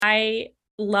I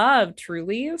love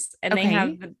Trulies, and they have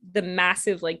Okay. the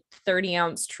massive like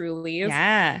 30-ounce Trulies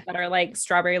Yeah. that are like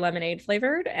strawberry lemonade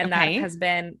flavored, and that Okay. has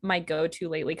been my go-to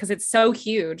lately because it's so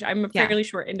huge. I'm a Yeah. fairly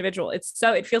short individual. It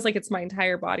feels like it's my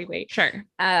entire body weight. Sure.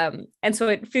 And so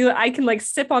I can like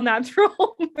sip on that through a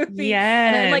whole movie,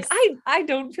 and I'm like Yes. I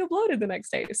don't feel bloated the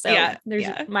next day. So Yeah. there's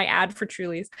Yeah. my ad for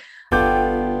Trulies.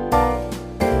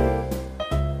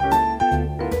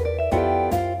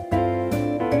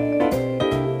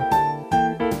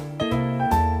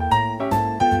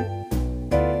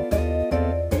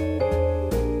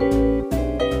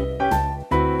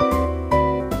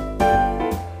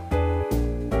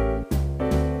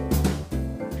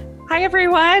 Hi,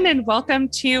 everyone, and welcome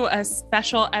to a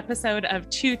special episode of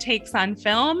Two Takes on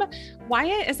Film.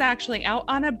 Wyatt is actually out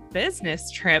on a business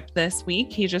trip this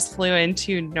week. He just flew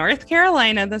into North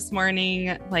Carolina this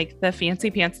morning, like the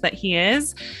fancy pants that he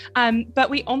is. But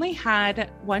we only had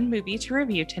one movie to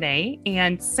review today.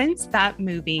 And since that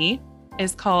movie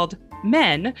is called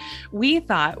Men, we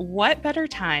thought, what better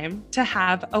time to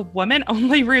have a woman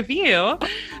only review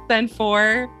than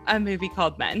for a movie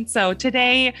called Men? So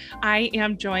today I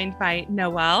am joined by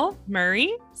Noelle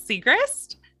Murray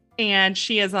Segrist. And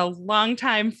she is a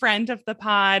longtime friend of the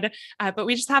pod, but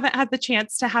we just haven't had the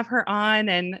chance to have her on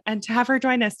and to have her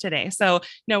join us today. So,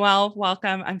 Noelle,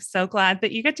 welcome. I'm so glad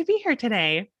that you get to be here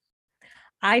today.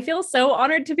 I feel so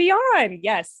honored to be on.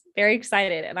 Yes, very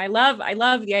excited. And I love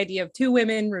the idea of two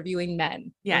women reviewing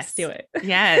Men. Let's Yes. do it.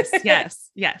 Yes,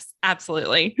 yes, yes,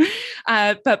 absolutely.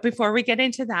 But before we get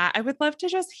into that, I would love to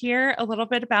just hear a little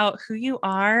bit about who you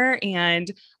are and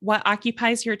what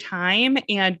occupies your time.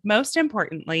 And most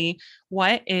importantly,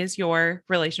 what is your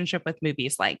relationship with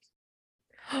movies like?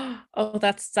 Oh,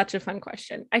 that's such a fun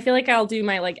question. I feel like I'll do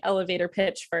my like elevator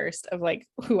pitch first of like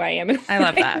who I am and I what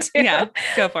love I that. do. Yeah,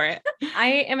 go for it.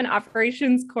 I am an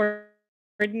operations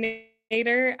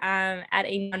coordinator at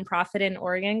a nonprofit in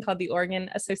Oregon called the Oregon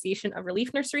Association of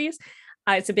Relief Nurseries.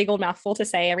 It's a big old mouthful to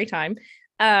say every time.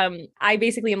 I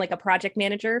basically am like a project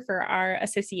manager for our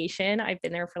association. I've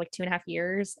been there for like 2.5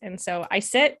 years. And so I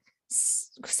sit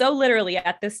so literally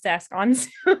at this desk on Zoom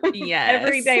every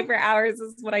Yes. day for hours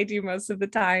is what I do most of the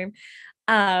time.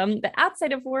 But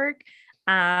outside of work,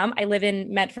 I live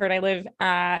in Medford. I live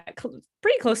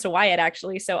pretty close to Wyatt,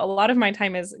 actually. So a lot of my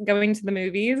time is going to the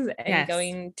movies and Yes.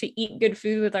 going to eat good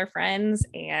food with our friends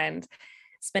and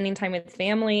spending time with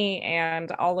family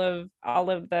and all of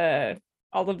the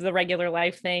regular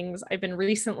life things. I've been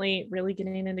recently really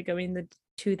getting into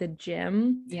to the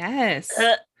gym. Yes.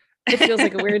 Uh, it feels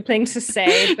like a weird thing to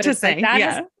say, but To it's like say, that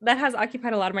has yeah. that has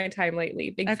occupied a lot of my time lately.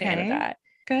 Big fan of Okay. that.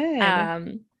 Good.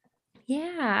 Um,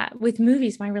 yeah, with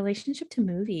movies, my relationship to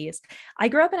movies. I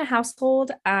grew up in a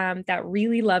household that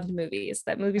really loved movies,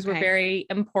 that movies were Okay. very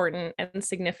important and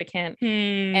significant,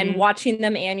 and Hmm. watching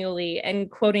them annually and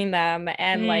quoting them.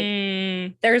 And like, Hmm.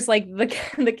 there's like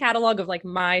the catalog of like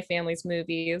my family's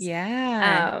movies.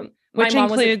 Yeah. My Which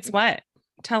mom was a, includes what?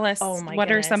 Tell oh us my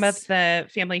what are some of goodness. the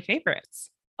family favorites?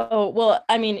 Oh, well,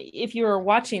 I mean, if you are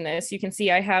watching this, you can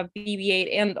see I have BB-8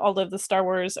 and all of the Star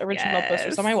Wars original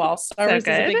posters on Yes. my wall. Star So Wars is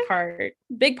a good. big part,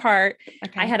 big part. I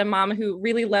Okay. had a mom who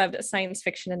really loved science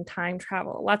fiction and time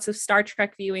travel. Lots of Star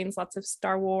Trek viewings, lots of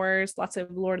Star Wars, lots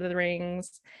of Lord of the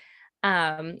Rings.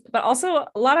 But also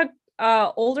a lot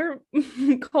of older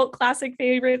cult classic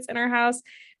favorites in our house.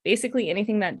 Basically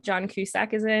anything that John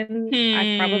Cusack is in,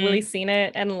 I've probably Hmm. seen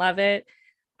it and love it.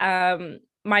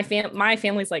 My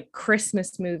family's like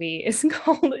Christmas movie is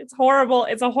called, it's horrible,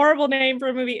 it's a horrible name for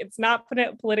a movie. It's not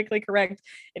politically correct.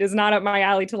 It is not up my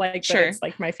alley to like, but Sure. it's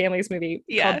like my family's movie called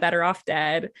Yeah. Better Off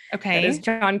Dead. That is Okay.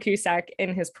 John Cusack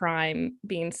in his prime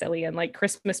being silly, and like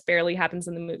Christmas barely happens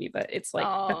in the movie, but it's like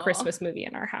a Oh, Christmas movie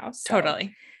in our house. So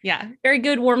totally. Yeah. very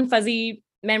good, warm, fuzzy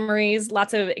memories,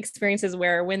 lots of experiences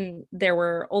where when there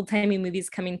were old timey movies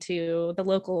coming to the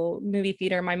local movie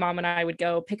theater, my mom and I would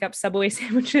go pick up Subway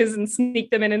sandwiches and sneak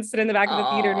them in and sit in the back of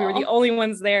the theater. And we were the Oh, only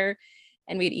ones there.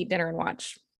 And we'd eat dinner and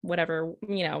watch whatever,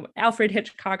 Alfred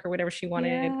Hitchcock or whatever she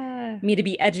wanted yeah. me to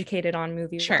be educated on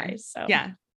movie Sure. wise. So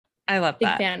Yeah. I love big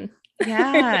that. fan.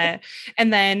 Yeah.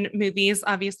 And then movies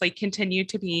obviously continue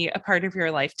to be a part of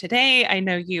your life today. I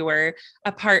know you were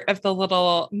a part of the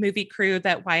little movie crew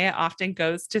that Wyatt often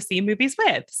goes to see movies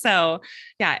with. So,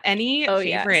 yeah, any Oh,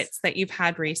 yes. favorites that you've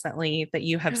had recently that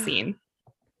you have seen?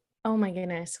 Oh, my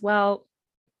goodness. Well,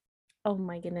 oh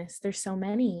my goodness, there's so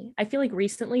many. I feel like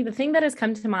recently the thing that has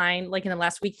come to mind, like in the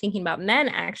last week, thinking about Men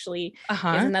actually, is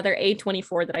Uh-huh. another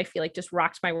A24 that I feel like just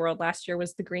rocked my world last year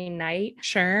was The Green Knight.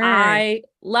 Sure. I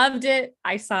loved it.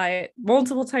 I saw it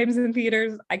multiple times in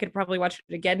theaters. I could probably watch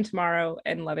it again tomorrow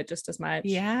and love it just as much.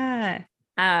 Yeah.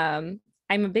 Um,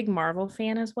 I'm a big Marvel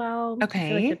fan as well. I feel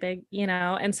like Okay. the big,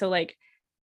 and so like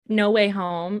No Way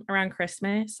Home around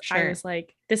Christmas, I Sure. was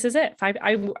like, this is it.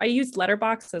 I used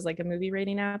Letterboxd as like a movie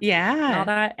rating app and all Yeah.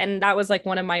 that. And that was like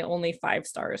one of my only 5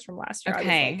 stars from last year. I was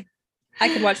like, Okay. I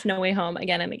could watch No Way Home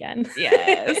again and again.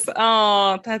 Yes.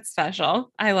 Oh, that's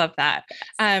special. I love that.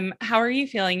 How are you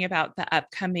feeling about the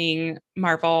upcoming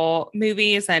Marvel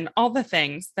movies and all the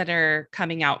things that are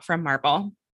coming out from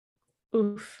Marvel?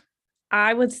 Oof.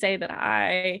 I would say that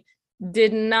I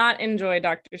did not enjoy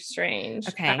Doctor Strange.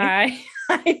 Okay.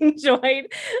 I enjoyed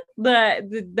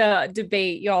the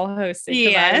debate y'all hosted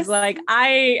because I was Yes. like,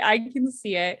 I can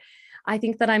see it. I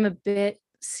think that I'm a bit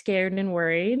scared and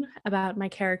worried about my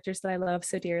characters that I love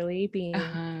so dearly being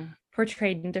Uh-huh.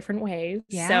 portrayed in different ways.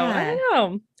 So I Yeah. don't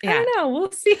know. I Yeah. don't know.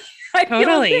 We'll see. I feel a bit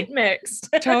Totally. mixed.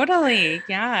 Totally.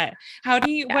 Yeah. What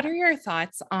Yeah. are your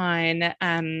thoughts on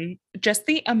just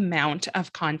the amount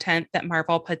of content that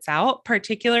Marvel puts out,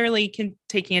 particularly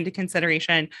taking into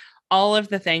consideration all of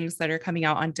the things that are coming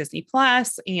out on Disney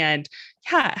Plus? And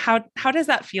yeah, how does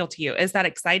that feel to you? Is that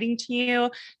exciting to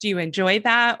you? Do you enjoy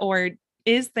that? Or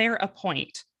is there a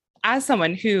point, as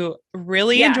someone who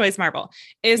really Yeah. enjoys Marvel,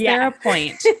 is there a Yeah.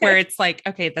 point where it's like,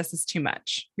 okay, this is too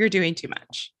much? You're doing too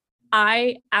much.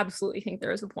 I absolutely think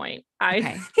there is a point. I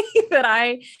Okay. think that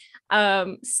I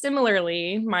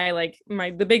similarly my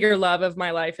the bigger love of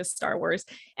my life is Star Wars,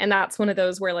 and that's one of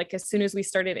those where like as soon as we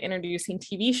started introducing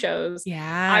TV shows,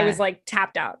 I was Yeah. like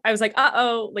tapped out. I was like,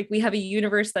 uh-oh, like we have a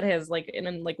universe that has like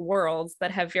in like worlds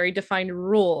that have very defined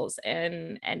rules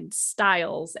and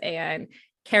styles and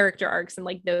character arcs and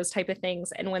like those type of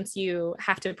things, and once you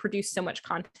have to produce so much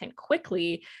content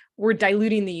quickly, we're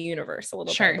diluting the universe a little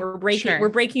bit. Sure. We're Sure.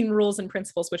 breaking rules and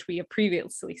principles which we have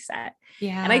previously set.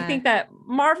 And I Yeah. think that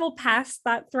Marvel passed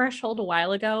that threshold a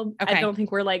while ago. I Okay. don't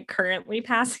think we're like currently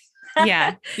passing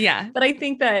Yeah. that. Yeah. But I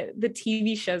think that the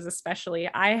TV shows, especially,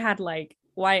 I had like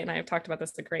Wyatt and I have talked about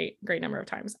this a great number of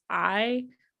times. I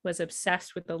was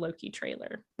obsessed with the Loki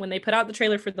trailer. When they put out the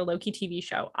trailer for the Loki TV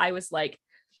show, I was like,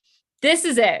 this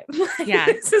is it. Yeah.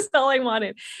 This is all I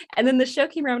wanted. And then the show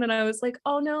came around and I was like,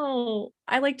 oh no,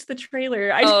 I liked the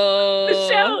trailer. I the Oh,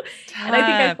 show. And I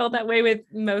think I tough. felt that way with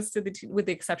most of with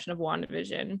the exception of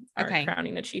WandaVision, our Okay.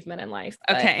 crowning achievement in life.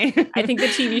 But Okay. I think the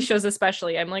TV shows,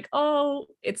 especially, I'm like, oh,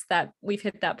 it's that we've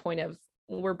hit that point of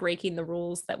we're breaking the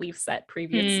rules that we've set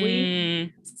previously.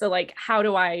 Hmm. So like, how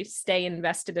do I stay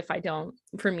invested if I don't,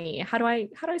 for me, how do I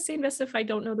stay invested if I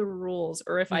don't know the rules,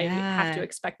 or if I have to Yeah.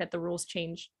 expect that the rules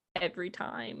change every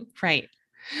time? Right.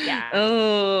 Yeah.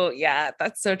 Oh, yeah,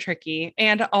 that's so tricky.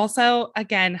 And also,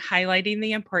 again, highlighting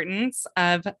the importance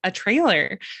of a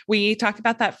trailer. We talk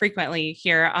about that frequently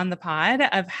here on the pod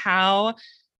of how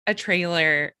a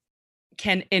trailer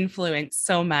can influence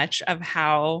so much of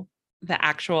how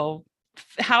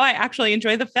I actually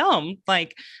enjoy the film.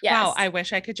 Like, wow, Yes. I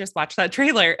wish I could just watch that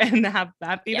trailer and have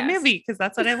that be the Yes. movie because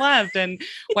that's what I loved and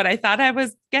what I thought I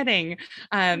was getting.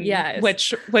 Yes.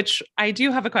 Which I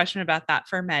do have a question about that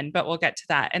for men, but we'll get to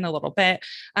that in a little bit.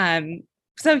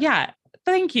 So yeah,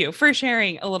 thank you for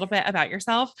sharing a little bit about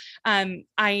yourself.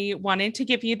 I wanted to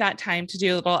give you that time to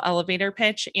do a little elevator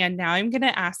pitch, and now I'm going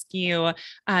to ask you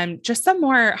just some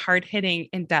more hard hitting,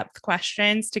 in depth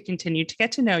questions to continue to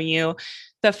get to know you.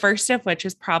 The first of which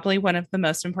is probably one of the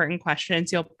most important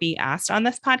questions you'll be asked on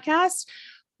this podcast.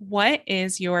 What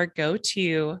is your go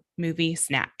to movie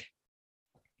snack?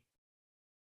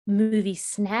 Movie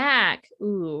snack.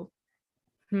 Ooh.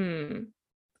 Hmm.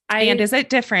 And I is it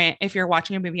different if you're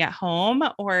watching a movie at home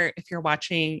or if you're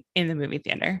watching in the movie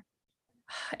theater?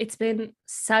 It's been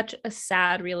such a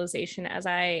sad realization as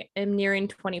I am nearing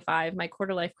 25. My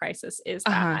quarter life crisis is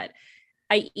Uh-huh. that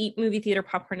I eat movie theater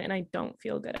popcorn and I don't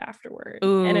feel good afterward.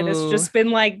 And it has Ooh, just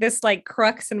been like this like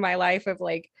crux in my life of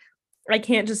like I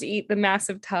can't just eat the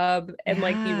massive tub and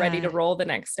like be ready to yeah. roll the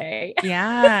next day.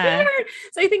 Yeah.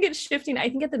 So I think it's shifting. I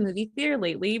think at the movie theater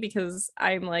lately because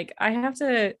I'm like I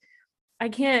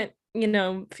can't,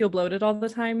 feel bloated all the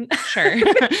time. Sure.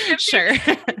 Sure.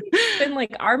 It's been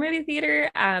like our movie theater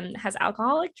has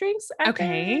alcoholic drinks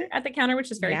Okay. at the counter,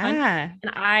 which is very fun. Yeah.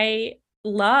 And I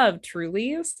love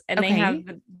Trulies, and they have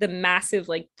Okay. the massive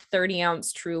like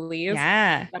 30-ounce Trulies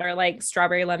Yeah. that are like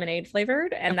strawberry lemonade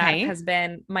flavored, and that Okay. has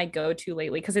been my go-to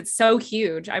lately because it's so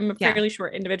huge. I'm a Yeah. fairly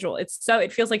short individual. It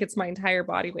feels like it's my entire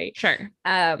body weight. Sure.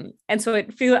 And so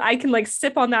I can like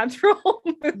sip on that through a whole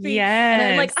movie, and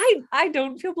I'm like Yes. I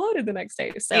don't feel bloated the next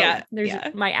day. So Yeah. there's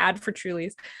Yeah. my ad for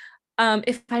Trulies.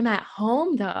 If I'm at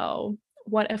home though,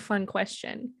 what a fun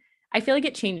question. I feel like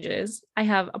it changes. I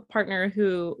have a partner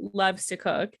who loves to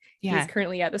cook. He's Yeah.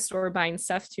 currently at the store buying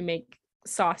stuff to make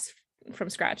sauce from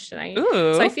scratch tonight.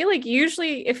 Ooh. So I feel like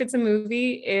usually if it's a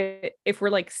movie, if we're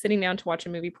like sitting down to watch a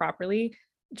movie properly,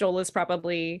 Joel is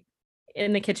probably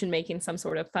in the kitchen making some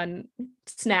sort of fun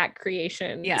snack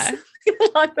creations. Yeah.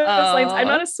 Along those lines. I'm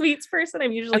not Oh, a sweets person.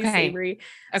 I'm usually okay. savory.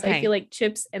 So I Okay. feel like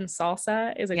chips and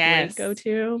salsa is a great Yes.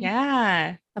 go-to.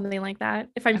 Yeah. Something like that.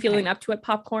 If I'm Okay. feeling up to it,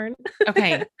 popcorn.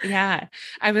 Okay. Yeah.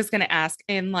 I was going to ask,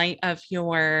 in light of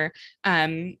your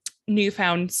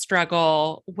newfound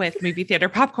struggle with movie theater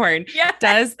popcorn, Yeah.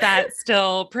 does that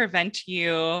still prevent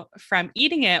you from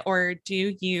eating it, or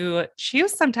do you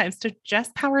choose sometimes to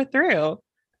just power through?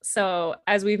 So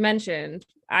as we've mentioned,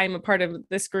 I'm a part of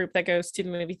this group that goes to the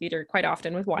movie theater quite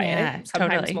often with Wyatt, Yeah,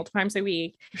 sometimes totally. multiple times a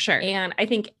week. Sure. And I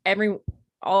think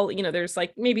there's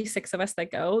like maybe 6 of us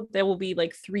that go. There will be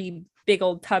like 3 big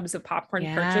old tubs of popcorn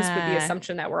purchased with the Yeah.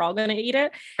 assumption that we're all going to eat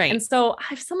it. Right. And so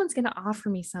if someone's going to offer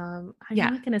me some, I'm Yeah.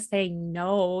 not going to say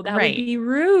no. That would Right. be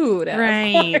rude.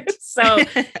 Right. Of course. So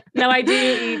no, I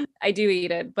do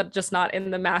eat it, but just not in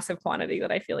the massive quantity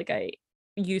that I feel like I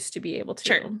used to be able to.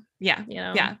 Sure. Yeah. You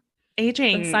know. Yeah. The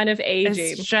Aging sign of aging.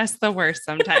 is just the worst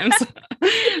sometimes.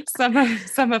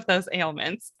 some of those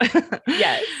ailments.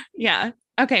 Yes. Yeah.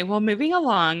 Okay. Well, moving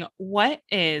along, what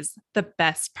is the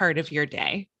best part of your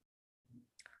day?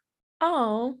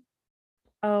 Oh,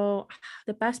 oh,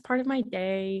 the best part of my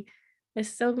day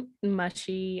is so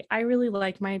mushy. I really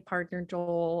like my partner,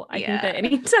 Joel. I think that Yeah.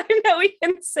 anytime that we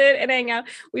can sit and hang out,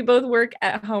 we both work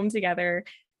at home together.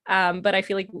 But I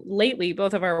feel like lately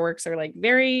both of our works are like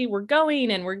we're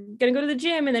going and we're gonna go to the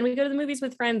gym and then we go to the movies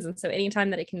with friends. And so anytime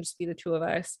that it can just be the 2 of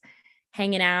us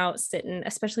hanging out, sitting,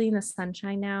 especially in the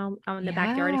sunshine now out in the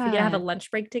backyard, if we get to have a Yeah. lunch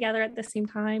break together at the same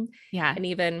time Yeah. and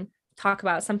even talk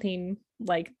about something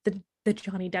like the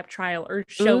Johnny Depp trial or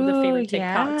show the favorite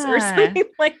TikToks or Yeah. something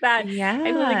like that. Yeah.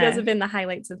 I feel like those have been the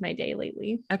highlights of my day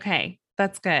lately. Okay.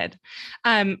 That's good.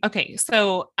 Okay.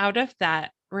 So out of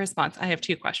that response, I have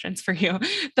 2 questions for you.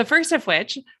 The first of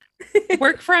which,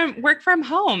 work from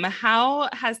home. How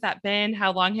has that been?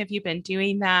 How long have you been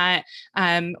doing that?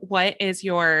 What is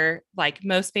your like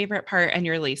most favorite part and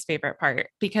your least favorite part?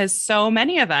 Because so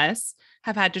many of us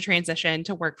have had to transition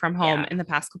to work from home Yeah. in the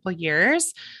past couple of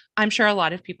years. I'm sure a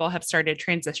lot of people have started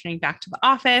transitioning back to the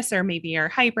office or maybe are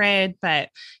hybrid, but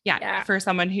yeah, for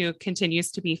someone who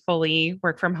continues to be fully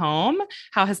work from home,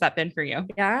 how has that been for you?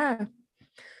 Yeah.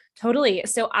 Totally.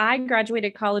 So I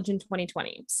graduated college in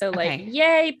 2020. So like, Okay.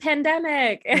 yay,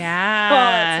 pandemic. All that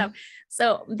Yeah. stuff.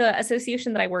 So the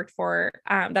association that I work for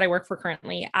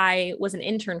currently, I was an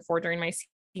intern for during my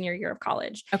senior year of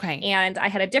college. Okay. And I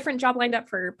had a different job lined up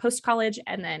for post-college,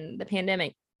 and then the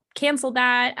pandemic canceled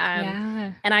that.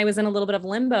 Yeah. And I was in a little bit of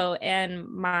limbo. And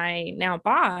my now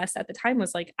boss at the time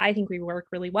was like, I think we work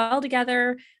really well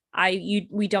together.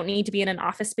 We don't need to be in an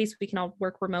office space. We can all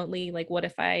work remotely. Like, what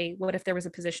if there was a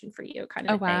position for you kind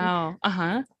of Oh, a thing? wow.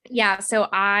 Uh-huh. Yeah. So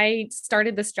I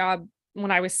started this job when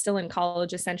I was still in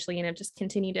college, essentially, and I've just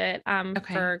continued it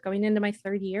Okay. for going into my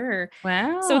 3rd year.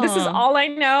 Wow. So this is all I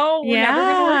know. We're never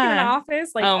going to work in an Yeah.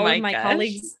 office. Like Oh all my of my gosh.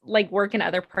 colleagues like work in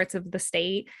other parts of the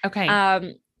state.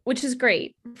 Okay. Which is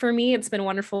great. For me, it's been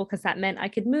wonderful because that meant I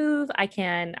could move. I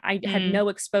had no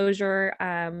exposure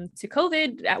to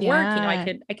COVID at work. You know,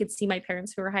 Yeah. I could see my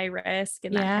parents who are high risk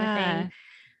and that kind of Yeah.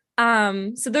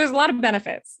 thing. So there's a lot of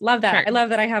benefits. Love that. Sure. I love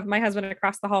that I have my husband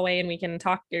across the hallway and we can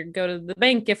talk or go to the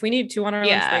bank if we need to on our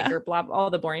lunch break Yeah. or blah,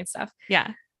 all the boring stuff.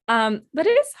 Yeah. But it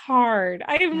is hard.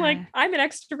 I'm like, Yeah. I'm an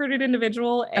extroverted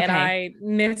individual and Okay. I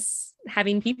miss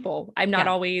having people. I'm not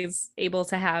Yeah. always able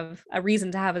to have a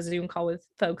reason to have a Zoom call with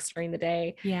folks during the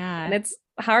day. And Yeah. it's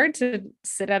hard to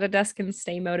sit at a desk and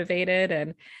stay motivated.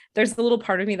 And there's a little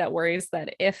part of me that worries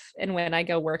that if and when I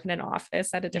go work in an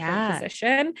office at a different Yeah.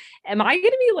 position, am I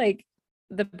going to be like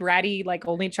the bratty, like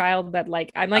only child that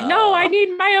like, I'm like, no, I Oh.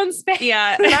 need my own space.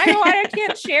 Yeah. And I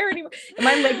can't share anymore. Am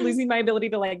I like losing my ability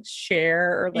to like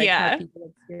share or like Yeah. have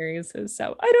people experiences?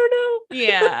 So I don't know.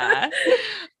 Yeah.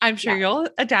 I'm sure Yeah. you'll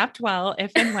adapt well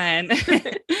if and when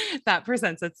that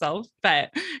presents itself.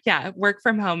 But yeah, work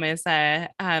from home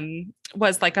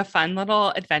was like a fun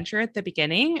little adventure at the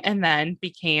beginning and then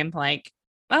became like,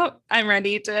 oh, I'm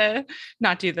ready to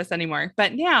not do this anymore.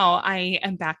 But now I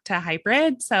am back to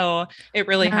hybrid. So it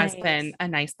really has been Nice. a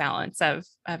nice balance of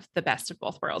the best of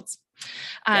both worlds.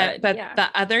 Good, But yeah. the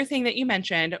other thing that you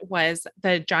mentioned was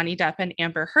the Johnny Depp and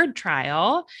Amber Heard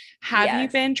trial. Have you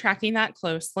Yes. been tracking that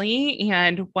closely?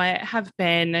 And what have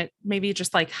been maybe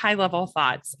just like high level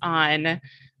thoughts on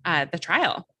the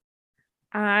trial?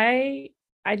 I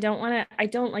I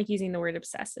don't like using the word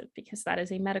obsessive because that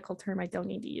is a medical term. I don't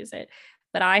need to use it.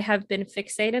 But I have been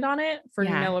fixated on it for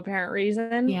Yeah. no apparent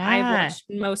reason. I've Yeah. watched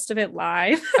most of it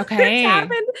live. It's Okay.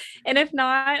 happened. And if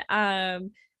not,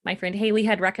 my friend Haley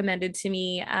had recommended to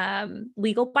me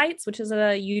Legal Bites, which is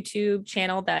a YouTube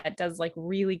channel that does like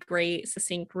really great,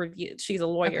 succinct reviews. She's a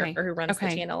lawyer Okay. who runs the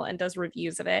Okay. channel and does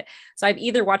reviews of it. So I've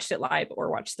either watched it live or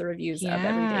watched the reviews of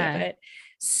every day of Yeah. it.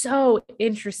 So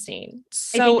interesting. I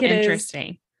So think it is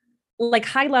interesting. like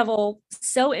high level.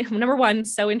 So number one,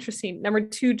 so interesting. Number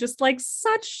two, just like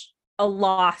such a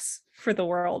loss for the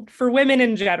world, for women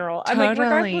in general. I'm like,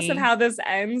 regardless of Totally. how this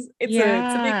ends, it's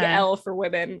a big Yeah. L for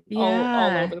women all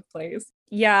Yeah. over the place.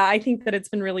 Yeah, I think that it's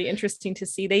been really interesting to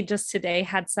see. They just today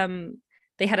had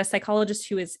they had a psychologist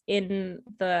who was in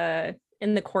the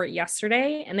court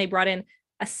yesterday, and they brought in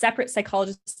a separate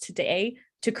psychologist today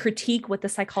to critique what the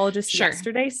psychologist Sure.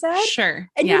 yesterday said. Sure.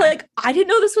 And Yeah. you're like, I didn't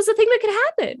know this was a thing that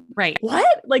could happen. Right.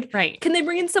 What? Like, Right. can they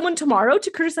bring in someone tomorrow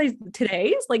to criticize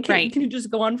today's? Like, Right. can you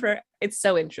just go on for it's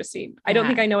so interesting. I don't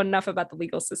think Yeah. I know enough about the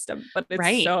legal system, but it's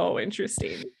Right. so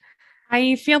interesting.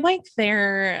 I feel like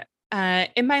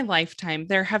in my lifetime,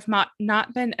 there have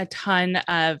not been a ton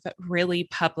of really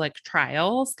public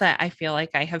trials that I feel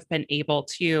like I have been able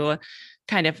to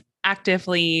kind of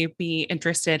actively be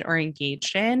interested or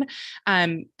engaged in.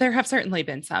 There have certainly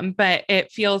been some, but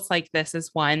it feels like this is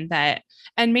one that,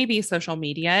 and maybe social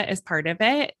media is part of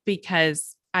it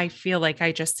because I feel like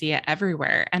I just see it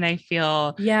everywhere. And I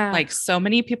feel Yeah. like so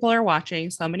many people are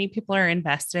watching, so many people are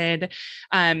invested,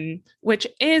 which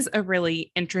is a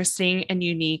really interesting and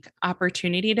unique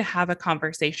opportunity to have a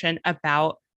conversation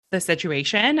about the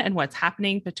situation and what's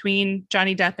happening between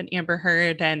Johnny Depp and Amber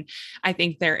Heard. And I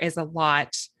think there is a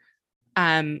lot,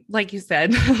 like you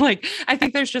said, like I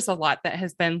think there's just a lot that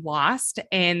has been lost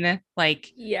in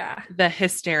like Yeah. the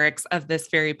hysterics of this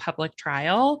very public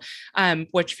trial,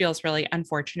 which feels really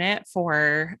unfortunate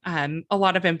for a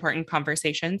lot of important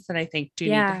conversations that I think do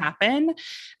need to happen.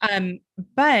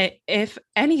 But if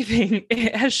anything,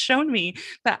 it has shown me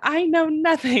that I know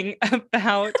nothing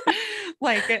about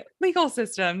like legal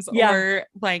systems or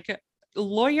like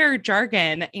lawyer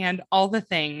jargon and all the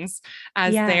things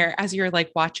as you're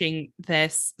like watching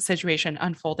this situation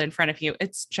unfold in front of you.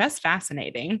 It's just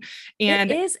fascinating.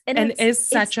 And it is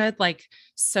such a like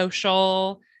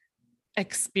social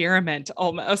experiment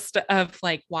almost of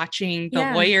like watching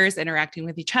the lawyers interacting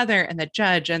with each other and the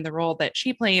judge and the role that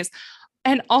she plays.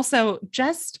 And also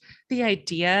just the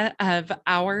idea of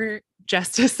our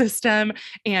justice system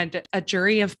and a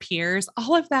jury of peers,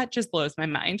 all of that just blows my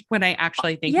mind when I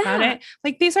actually think about it.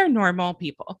 Like these are normal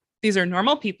people. These are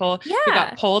normal people who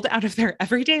got pulled out of their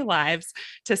everyday lives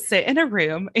to sit in a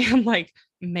room and like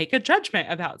make a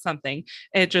judgment about something.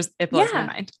 It blows my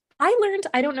mind. I learned,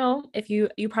 I don't know if you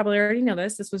probably already know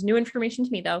this. This was new information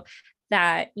to me though,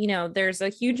 that, you know, there's a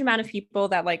huge amount of people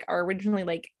that like are originally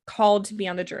like called to be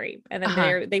on the jury. And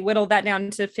then they whittled that down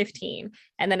to 15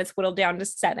 and then it's whittled down to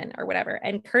 7 or whatever.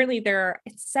 And currently there are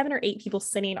 7 or 8 people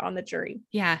sitting on the jury.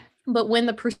 Yeah. But when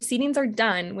the proceedings are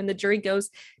done, when the jury goes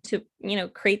to, you know,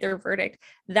 create their verdict,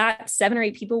 that 7 or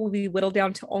 8 people will be whittled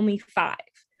down to only 5.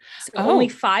 So only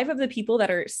 5 of the people that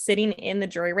are sitting in the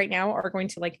jury right now are going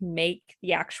to like make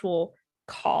the actual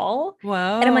call.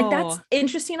 Whoa. And I'm like, that's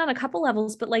interesting on a couple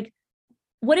levels, but like,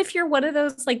 what if you're one of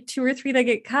those like 2 or 3 that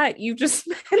get cut? You just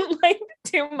spent like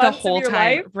 2 months the whole of your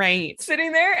time, life right,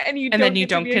 sitting there, and then you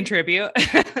don't contribute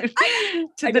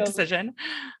to the decision.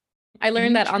 I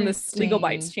learned that on this Legal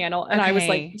Bites channel, and I was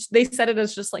like, they said it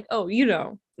as just like, oh, you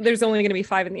know, there's only going to be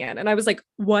 5 in the end, and I was like,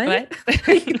 what?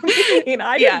 I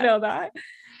didn't know that.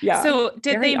 Yeah. So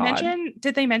did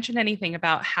they mention anything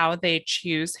about how they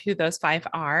choose who those 5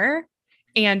 are?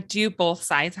 And do both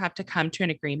sides have to come to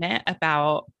an agreement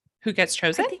about who gets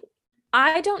chosen?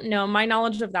 I don't know. My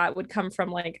knowledge of that would come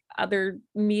from like other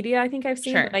media I think I've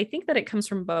seen, but I think that it comes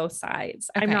from both sides.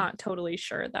 I'm not totally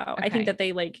sure though. I think that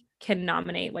they like can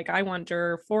nominate, like I want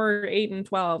juror 4, 8, and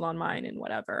 12 on mine and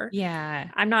whatever. Yeah.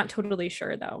 I'm not totally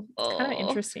sure though. It's kind of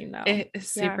interesting though. It is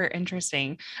super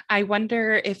interesting. I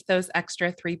wonder if those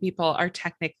extra 3 people are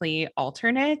technically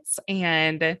alternates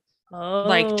and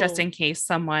like just in case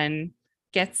someone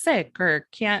gets sick or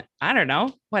can't, I don't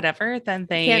know, whatever, then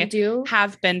they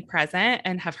have been present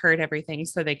and have heard everything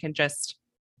so they can just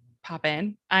pop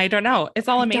in. I don't know. It's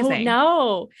all amazing. I don't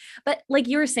know. But like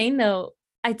you were saying though,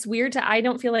 it's weird I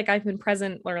don't feel like I've been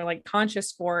present or like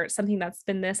conscious for something that's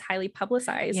been this highly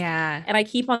publicized. Yeah. And I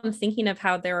keep on thinking of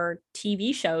how there are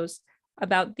TV shows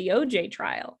about the OJ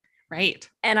trial. Right.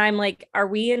 And I'm like, are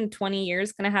we in 20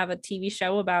 years going to have a TV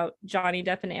show about Johnny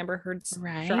Depp and Amber Heard's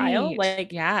trial? Right.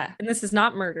 Like, Yeah. and this is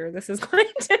not murder. This is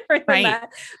quite different than Right.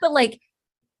 that. But like,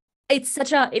 it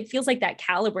feels like that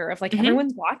caliber of like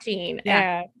everyone's watching.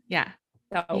 Yeah. Yeah.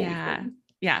 So Yeah.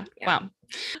 Yeah. yeah.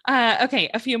 Wow. Okay.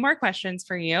 A few more questions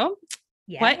for you.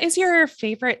 Yeah. What is your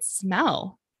favorite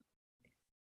smell?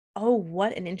 Oh,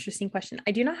 what an interesting question.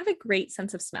 I do not have a great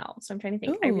sense of smell. So I'm trying to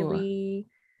think. I Ooh. really,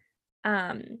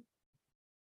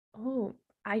 oh,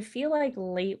 I feel like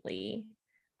lately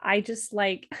I just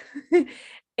like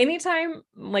anytime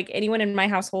like anyone in my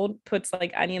household puts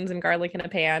like onions and garlic in a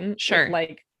pan Sure. with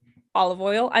like olive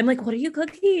oil, I'm like, what are you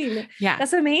cooking? Yeah.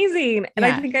 That's amazing. And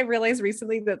Yeah. I think I realized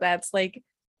recently that that's like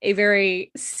a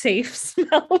very safe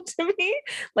smell to me.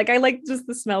 Like I like just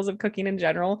the smells of cooking in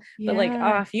general. But like,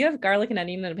 Yeah. if you have garlic and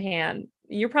onion in a pan,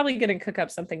 you're probably gonna cook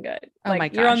up something good. Oh like my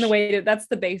you're on the gosh. way to that's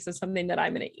the base of something that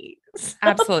I'm gonna eat. So,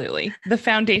 Absolutely. The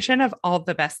foundation of all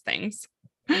the best things.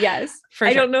 yes. For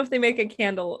I sure. don't know if they make a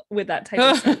candle with that type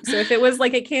of scent. So if it was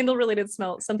like a candle related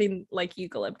smell, something like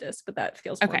eucalyptus, but that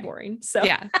feels more Okay. boring. So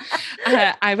Yeah.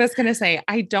 I was going to say,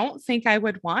 I don't think I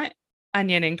would want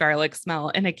onion and garlic smell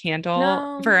in a candle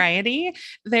No. variety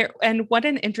there. And what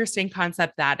an interesting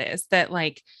concept that is, that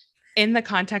like in the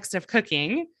context of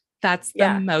cooking, that's the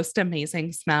Yeah. most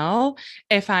amazing smell.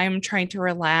 If I'm trying to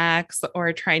relax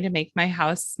or trying to make my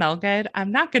house smell good,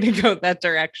 I'm not going to go that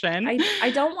direction. I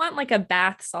don't want like a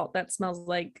bath salt that smells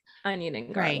like onion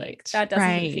and garlic. Right. That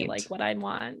doesn't feel Right. like what I'd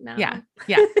want now. Yeah.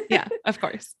 Yeah. Yeah. Of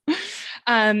course.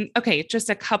 Okay.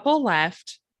 Just a couple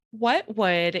left. What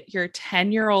would your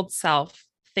 10-year-old self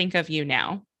think of you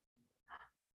now?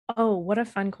 Oh, what a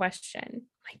fun question.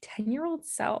 My 10-year-old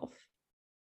self.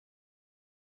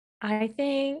 I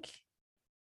think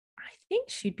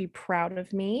she'd be proud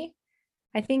of me.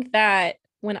 I think that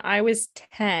when I was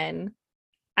 10,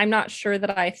 I'm not sure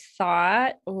that I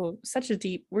thought, oh, such a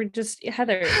deep, we're just,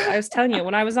 Heather, I was telling you,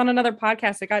 when I was on another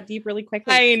podcast, it got deep really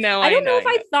quickly. I know. I don't know if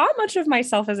I thought much of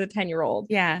myself as a 10-year-old.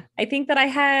 Yeah. I think that I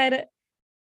had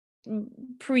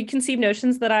preconceived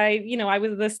notions that I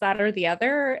was this, that, or the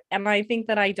other. And I think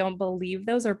that I don't believe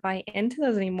those or buy into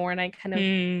those anymore. And I kind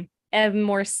of am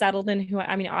more settled in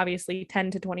I mean, obviously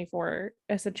 10 to 24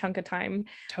 is a chunk of time,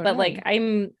 Totally. but like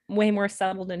I'm way more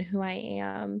settled in who I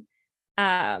am.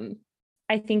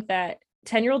 I think that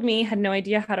 10-year-old me had no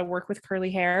idea how to work with curly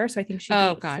hair. So I think she'd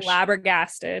be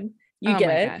flabbergasted. You get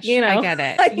it. Gosh. I get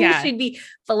it. I think she'd be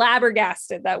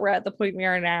flabbergasted that we're at the point we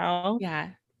are now. Yeah.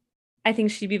 I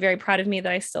think she'd be very proud of me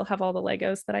that I still have all the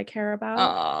Legos that I care about.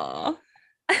 Oh.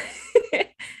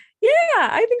 Yeah,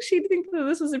 I think she'd think that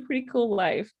this was a pretty cool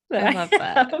life. I love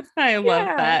that. I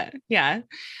love that. Yeah.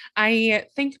 I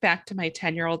think back to my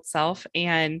 10-year-old self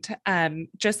and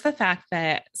just the fact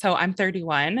that, so I'm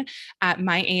 31 at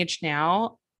my age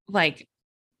now, like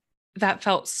that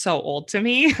felt so old to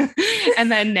me.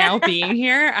 And then now being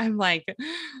here, I'm like,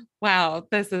 wow,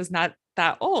 this is not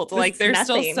that old. Like there's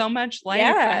still so much life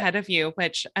ahead of you,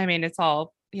 which I mean, it's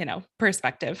all,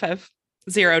 perspective of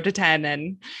 0 to 10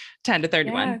 and 10 to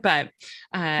 31. But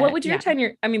what would your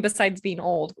 10-year, I mean, besides being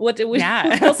old, what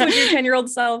else would your 10-year-old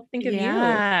self think of you?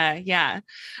 Yeah.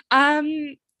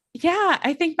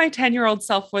 I think my 10-year-old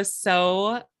self was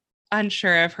so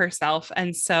unsure of herself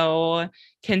and so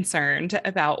concerned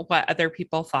about what other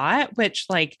people thought, which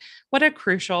like what a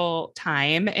crucial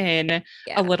time in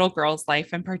a little girl's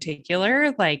life in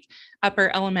particular, like upper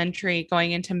elementary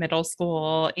going into middle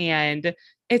school. And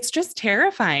it's just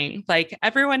terrifying. Like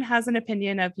everyone has an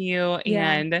opinion of you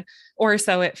and, or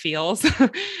so it feels,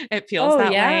 it feels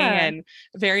that way. And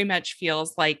very much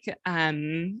feels like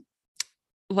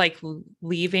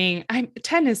leaving,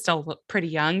 10 is still pretty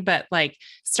young, but like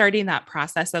starting that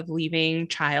process of leaving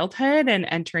childhood and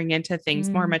entering into things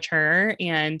more mature.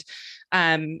 And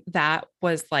that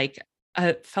was like,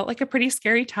 felt like a pretty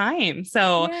scary time.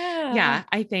 So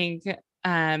I think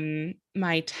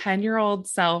my 10-year-old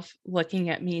self looking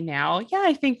at me now,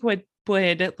 I think would,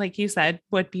 like you said,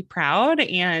 would be proud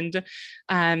and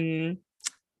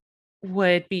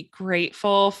would be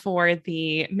grateful for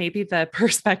maybe the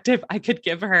perspective I could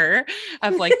give her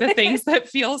of like the things that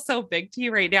feel so big to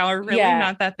you right now are really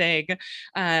not that big.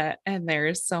 And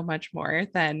there's so much more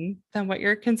than what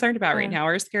you're concerned about right now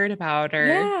or scared about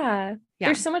or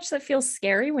there's so much that feels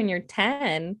scary when you're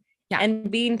 10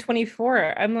 and being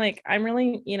 24. I'm like, I'm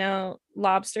really,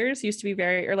 lobsters used to be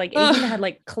very, or like anything that had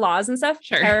like claws and stuff,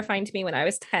 terrifying to me when I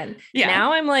was 10.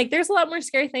 Now I'm like, there's a lot more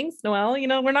scary things, Noelle,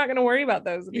 we're not going to worry about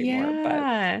those anymore.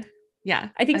 But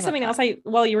I think something else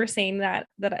while you were saying that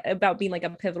about being like a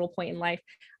pivotal point in life,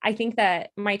 I think that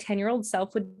my 10-year-old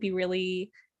self would be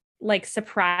really like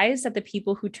surprised at the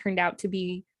people who turned out to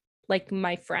be like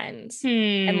my friends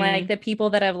and like Hmm. the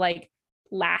people that have like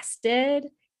lasted.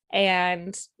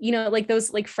 And like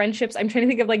those like friendships, I'm trying to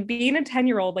think of like being a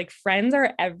 10-year-old, like friends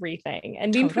are everything,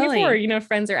 and being 24, Totally.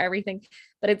 friends are everything.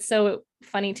 But it's so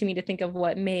funny to me to think of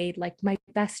what made like my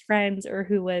best friends or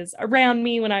who was around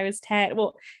me when I was 10.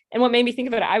 Well, and what made me think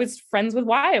of it, I was friends with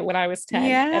Wyatt when I was 10,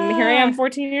 and here I am Yeah.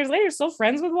 14 years later still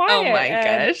friends with Oh Wyatt. my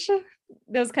And gosh.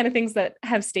 those kind of things that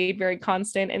have stayed very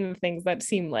constant, and the things that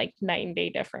seem like night and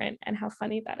day different, and how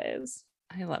funny that is.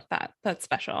 I love that. That's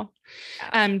special.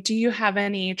 Yeah. Do you have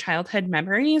any childhood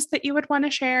memories that you would want to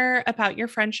share about your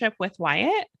friendship with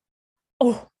Wyatt?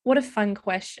 Oh, what a fun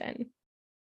question.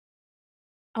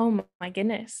 Oh my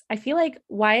goodness. I feel like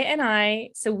Wyatt and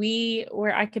so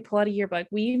I could pull out a yearbook.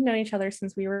 We've known each other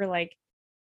since we were like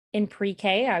in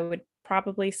pre-K, I would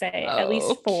probably say at least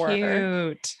Oh, 4.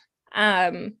 cute.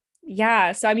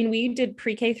 Yeah, so I mean we did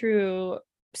pre-K through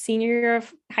senior year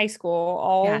of high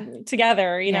school Yeah. all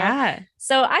together. Yeah.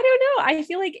 So I don't know. I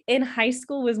feel like in high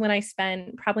school was when I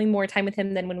spent probably more time with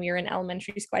him than when we were in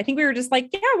elementary school. I think we were just like,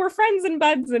 yeah, we're friends and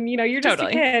buds, and you're just a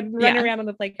Totally. kid running Yeah. around on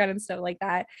the playground and stuff like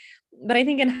that. But I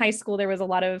think in high school there was a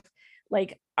lot of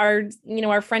like our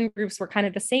friend groups were kind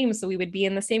of the same, so we would be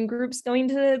in the same groups going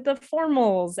to the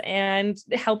formals and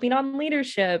helping on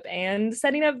leadership and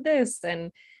setting up this.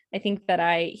 And I think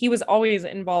that he was always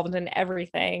involved in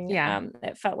everything. Yeah.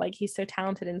 It felt like he's so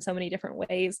talented in so many different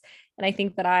ways. And I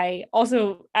think that I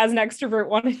also, as an extrovert,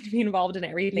 wanted to be involved in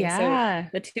everything. So Yeah.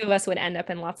 the two of us would end up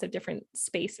in lots of different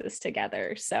spaces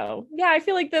together. So yeah, I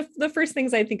feel like the first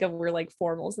things I think of were like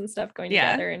formals and stuff going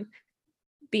Yeah. together, and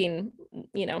being,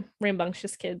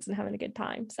 rambunctious kids and having a good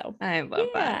time. So I love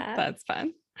that. yeah. That's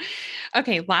fun.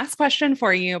 Okay, last question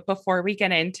for you before we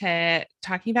get into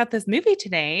talking about this movie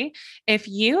today. If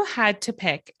you had to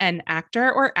pick an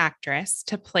actor or actress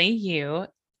to play you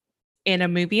in a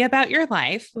movie about your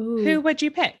life, who Ooh. would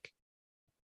you pick?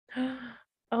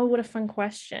 Oh, what a fun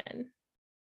question.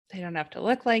 They don't have to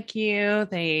look like you.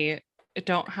 They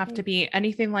don't have to be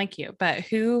anything like you, but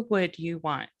who would you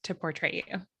want to portray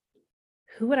you?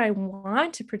 Who would I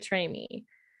want to portray me?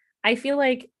 I feel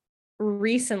like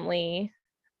recently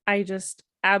I just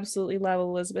absolutely love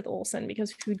Elizabeth Olsen,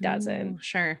 because who Oh, doesn't?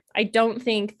 sure. I don't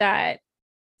think that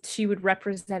she would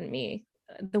represent me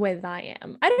the way that I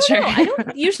am. I don't Sure. know. I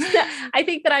don't usually, I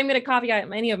think that I'm going to caveat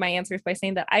many of my answers by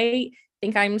saying that I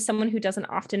think I'm someone who doesn't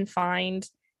often find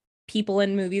people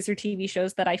in movies or TV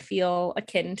shows that I feel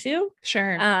akin to.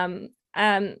 Sure. Um,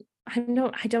 um, I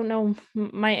don't know.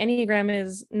 My Enneagram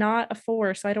is not a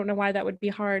 4, so I don't know why that would be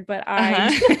hard, but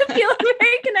I feel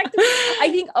very connected. I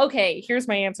think, okay, here's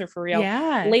my answer for real.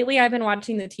 Yeah. Lately, I've been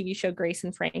watching the TV show Grace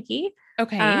and Frankie,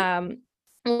 Okay. um,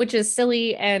 which is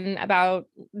silly and about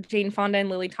Jane Fonda and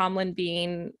Lily Tomlin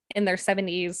being in their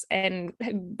 70s and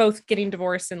both getting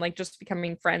divorced and like just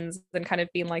becoming friends and kind of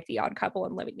being like the odd couple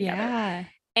and living together. Yeah.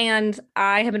 And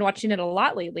I have been watching it a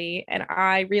lot lately. And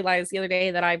I realized the other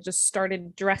day that I've just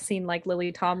started dressing like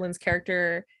Lily Tomlin's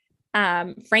character,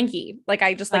 Frankie. Like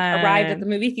I just like arrived at the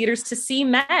movie theaters to see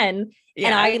Men, and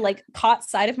Yeah. I like caught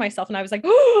sight of myself and I was like,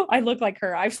 oh, I look like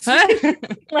her. I've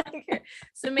like her.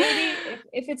 So maybe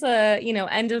if it's a,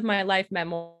 end of my life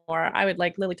memoir, I would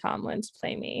like Lily Tomlin to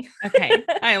play me. Okay.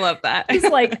 I love that. She's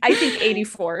like, I think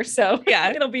 84. So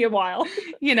Yeah. it'll be a while.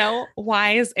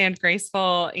 Wise and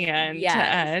graceful, and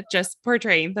Yes. just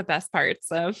portraying the best parts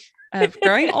of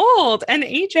growing old and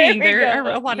aging. There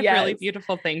are a lot of really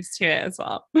beautiful things to it as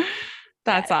well.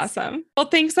 That's awesome. Well,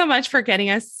 thanks so much for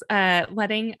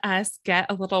letting us get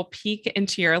a little peek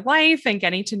into your life and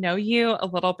getting to know you a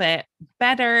little bit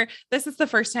better. This is the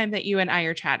first time that you and I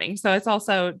are chatting, so it's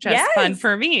also just fun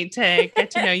for me to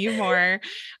get to know you more,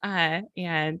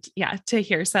 and yeah, to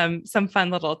hear some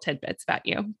fun little tidbits about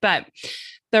you. But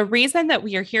the reason that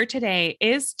we are here today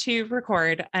is to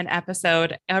record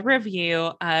a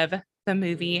review of the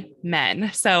movie Men.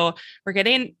 So we're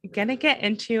gonna get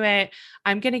into it.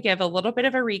 I'm gonna give a little bit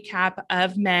of a recap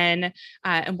of Men,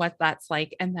 and what that's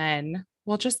like, and then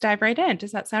we'll just dive right in.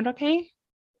 Does that sound okay?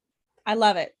 I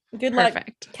love it. Good luck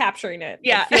capturing it.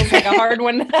 Yeah. It feels like a hard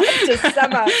one to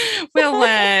sum up.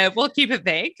 We'll keep it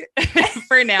vague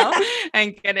for now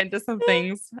and get into some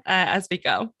things as we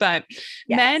go. But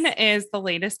Men is the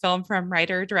latest film from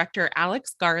writer-director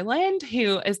Alex Garland,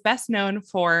 who is best known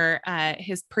for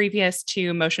his previous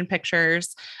 2 motion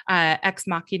pictures, Ex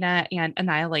Machina and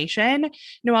Annihilation.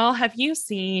 Noelle, have you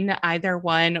seen either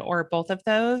one or both of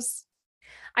those?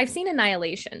 I've seen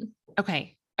Annihilation.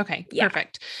 Okay. Okay, Yeah.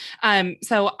 perfect.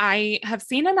 So I have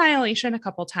seen Annihilation a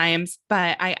couple times,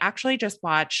 but I actually just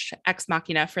watched Ex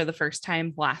Machina for the first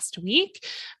time last week.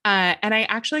 And I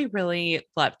actually really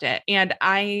loved it. And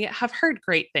I have heard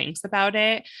great things about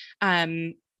it.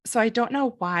 So I don't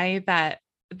know why that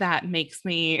makes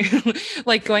me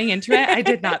like going into it. I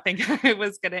did not think I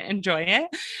was going to enjoy it.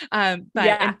 But in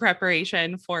Yeah.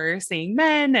 preparation for seeing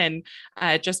Men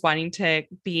and just wanting to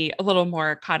be a little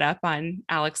more caught up on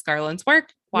Alex Garland's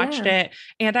work, watched Yeah. it,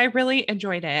 and I really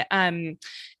enjoyed it.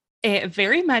 It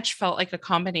very much felt like a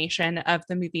combination of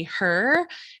the movie Her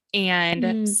and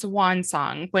Mm. Swan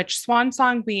Song, which Swan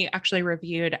Song we actually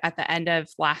reviewed at the end of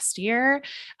last year.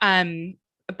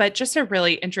 But just a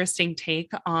really interesting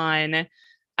take on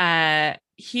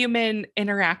human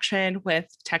interaction with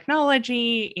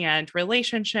technology and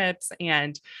relationships.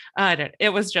 And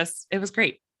it was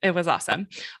great. It was awesome.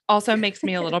 Also makes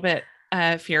me a little bit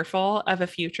fearful of a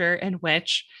future in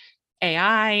which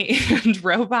AI and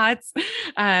robots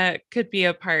could be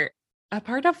a part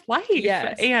of life,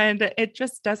 Yes. and it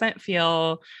just doesn't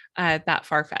feel that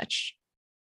far-fetched,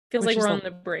 Feels which like is we're on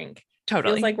the brink. Feels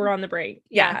totally. like we're on the brink.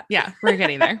 Yeah, Yeah. yeah, we're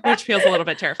getting there, which feels a little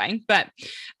bit terrifying. But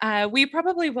we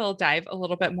probably will dive a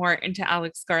little bit more into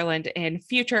Alex Garland in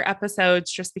future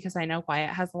episodes, just because I know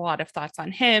Wyatt has a lot of thoughts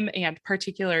on him, and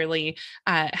particularly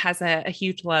has a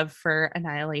huge love for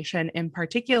Annihilation in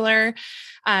particular.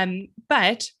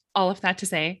 But all of that to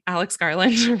say, Alex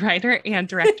Garland, writer and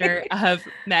director of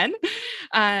Men.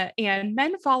 And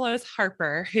Men follows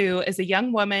Harper, who is a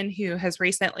young woman who has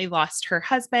recently lost her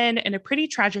husband in a pretty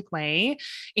tragic way.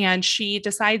 And she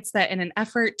decides that in an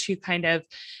effort to kind of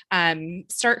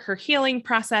start her healing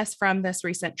process from this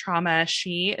recent trauma,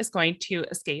 she is going to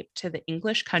escape to the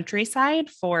English countryside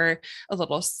for a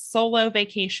little solo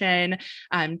vacation,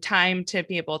 time to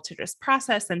be able to just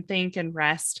process and think and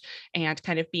rest and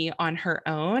kind of be on her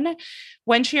own.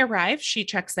 When she arrives, she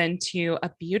checks into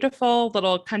a beautiful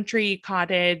little country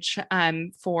cottage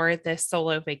for this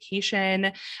solo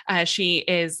vacation. She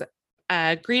is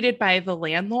greeted by the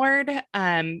landlord,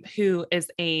 who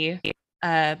is a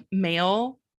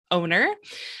male owner,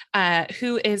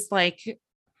 who is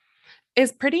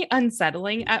pretty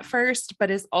unsettling at first,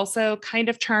 but is also kind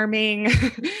of charming.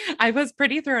 I was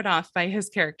pretty thrown off by his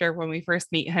character when we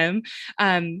first meet him.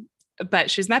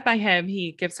 But she's met by him.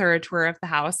 He gives her a tour of the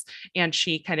house, and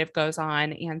she kind of goes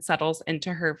on and settles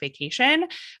into her vacation.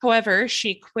 However,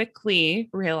 she quickly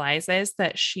realizes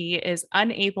that she is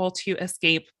unable to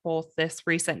escape both this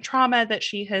recent trauma that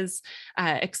she has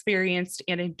experienced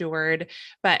and endured,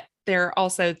 but there are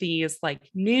also these like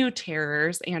new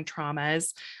terrors and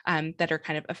traumas that are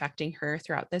kind of affecting her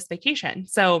throughout this vacation.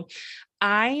 So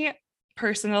I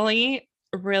personally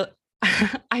really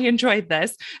I enjoyed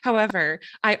this. However,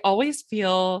 I always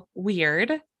feel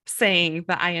weird saying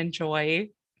that I enjoy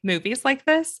movies like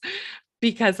this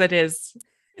because it is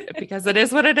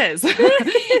what it is. So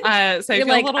I You're feel a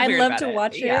like, little I'd weird love about to it.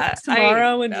 watch Yeah, it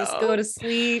tomorrow and just go know. to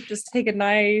sleep, just take a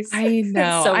nice. I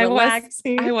know. So I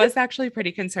relaxing. was actually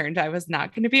pretty concerned I was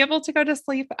not going to be able to go to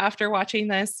sleep after watching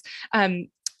this.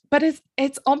 But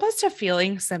it's almost a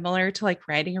feeling similar to like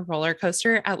riding a roller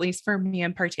coaster, at least for me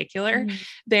in particular. Mm.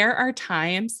 There are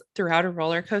times throughout a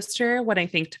roller coaster when I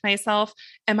think to myself,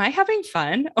 am I having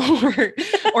fun or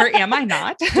am I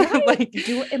not?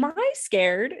 Am I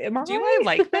scared? Do I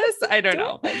like this? I don't Do I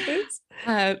know. like this?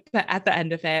 But at the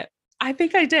end of it, I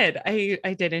think I did.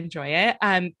 I did enjoy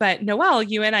it. But Noelle,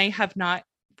 you and I have not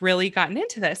really gotten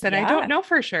into this, and I don't Yeah. know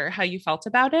for sure how you felt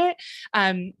about it.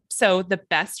 So the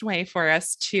best way for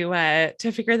us to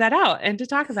figure that out and to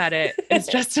talk about it is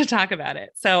just to talk about it.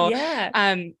 So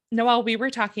Yeah. Noelle, we were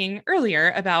talking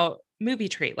earlier about movie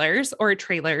trailers or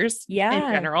trailers in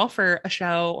Yeah. general for a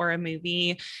show or a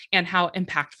movie and how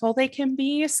impactful they can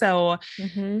be. So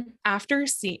Mhm.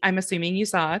 I'm assuming you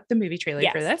saw the movie trailer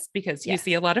for Yes. this because you Yes.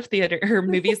 see a lot of theater or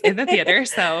movies in the theater.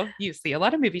 So you see a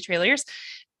lot of movie trailers.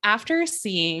 After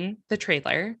seeing the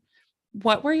trailer,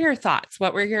 what were your thoughts?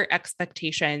 What were your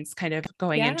expectations kind of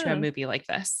going into a Yeah. movie like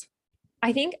this?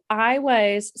 I think I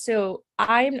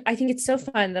think it's so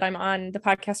fun that I'm on the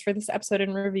podcast for this episode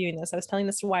and reviewing this. I was telling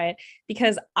this to Wyatt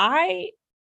because I'm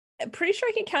pretty sure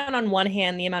I can count on one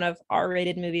hand the amount of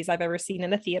R-rated movies I've ever seen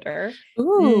in a theater.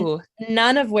 Ooh.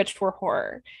 None of which were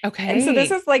horror. Okay. And so this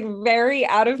is like very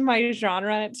out of my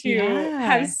genre to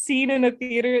have seen in a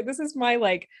theater. This is my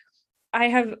I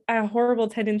have a horrible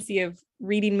tendency of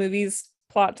reading movies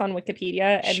plots on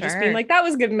Wikipedia and just being like, that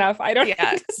was good enough. I don't need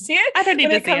to see it. I don't need to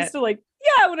see it. When it comes to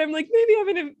when I'm like, maybe I'm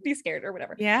gonna be scared or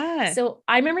whatever. Yeah. So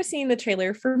I remember seeing the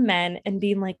trailer for Men and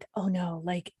being like, oh no,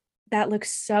 that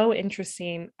looks so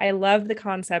interesting. I love the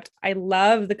concept. I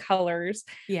love the colors,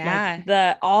 Yeah. like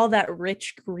the all that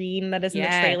rich green that is in the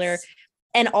trailer. Yes.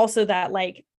 And also that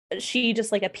like she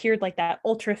just like appeared like that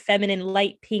ultra feminine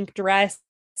light pink dress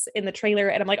in the trailer.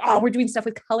 And I'm like, oh, we're doing stuff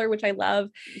with color, which I love.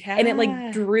 And it like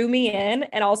Yeah. drew me in.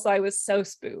 And also I was so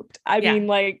spooked. I Yeah. mean,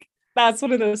 like that's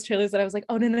one of those trailers that I was like,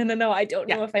 oh no, no, no, no. I don't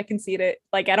Yeah. know if I can see it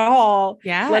like at all, let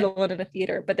Yeah. alone in a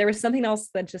theater. But there was something else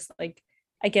that just like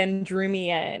again drew me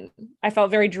in. I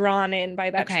felt very drawn in by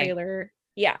that Okay. trailer.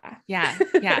 Yeah. Yeah.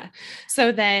 Yeah.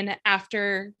 So then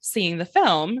after seeing the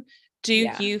film, do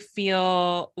Yeah. you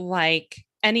feel like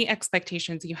any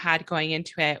expectations you had going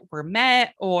into it were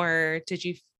met, or did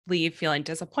you leave feeling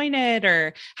disappointed,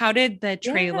 or how did the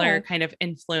trailer Yeah. kind of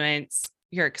influence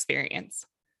your experience?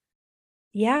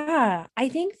 Yeah. I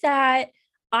think that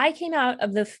I came out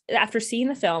of after seeing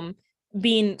the film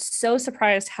being so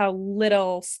surprised how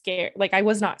little scared, like I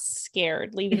was not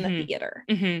scared leaving the Hmm. theater.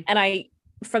 Hmm. And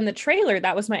from the trailer,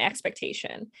 that was my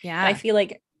expectation. And I Yeah. feel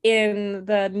like in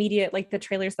the media, like the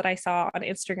trailers that I saw on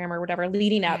Instagram or whatever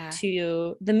leading up Yeah.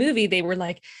 to the movie, they were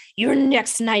like, your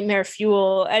next nightmare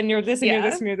fuel, and you're this and you're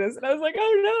this Yeah. and you're this. And I was like,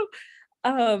 oh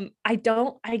no.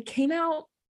 I came out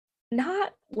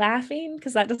not laughing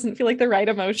because that doesn't feel like the right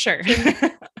emotion. Sure.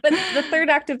 But the third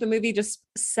act of the movie just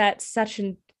set such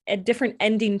a different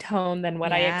ending tone than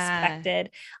what I Yeah.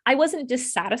 expected. I wasn't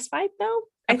dissatisfied though.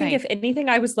 I think if Okay. anything,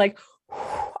 I was like,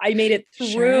 I made it through.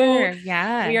 Sure.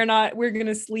 Yeah. We're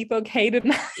gonna sleep okay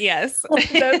tonight. Yes. Like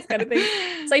those kind of things.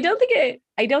 So I don't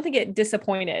think it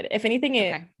disappointed. If anything,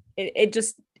 Okay. it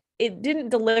just it didn't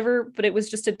deliver, but it was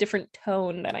just a different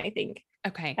tone than I think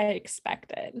Okay. I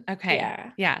expected. Okay.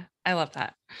 Yeah. Yeah. I love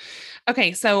that.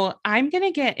 Okay. So I'm going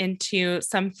to get into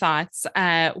some thoughts.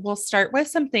 We'll start with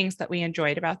some things that we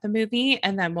enjoyed about the movie,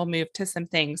 and then we'll move to some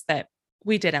things that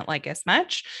we didn't like as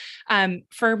much.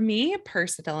 For me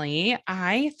personally,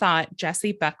 I thought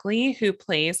Jessie Buckley, who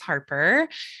plays Harper,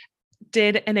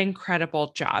 did an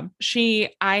incredible job.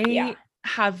 I Yeah.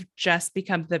 have just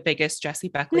become the biggest Jessie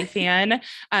Buckley fan,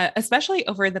 especially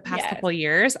over the past Yes. couple of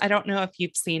years. I don't know if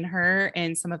you've seen her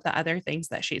in some of the other things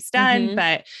that she's done,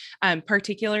 Mm-hmm. but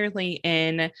particularly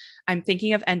in I'm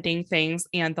Thinking of Ending Things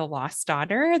and The Lost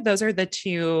Daughter. Those are the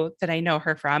two that I know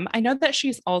her from. I know that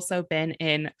she's also been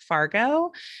in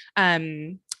Fargo.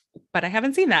 But I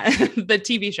haven't seen that, the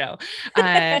TV show.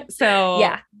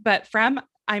 Yeah. But from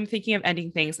I'm Thinking of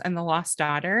Ending Things and The Lost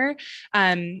Daughter,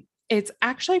 it's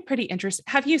actually pretty interesting.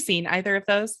 Have you seen either of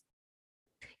those?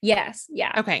 Yes.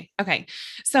 Yeah. Okay. Okay.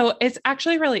 So it's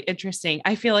actually really interesting.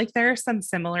 I feel like there are some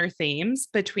similar themes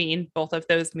between both of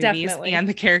those movies Definitely. and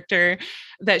the character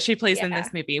that she plays in Yeah.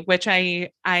 this movie, which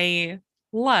I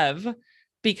love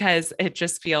because it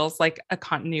just feels like a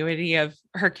continuity of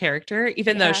her character,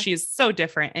 even though Yeah. she's so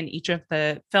different in each of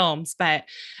the films. But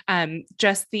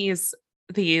just these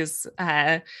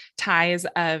ties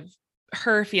of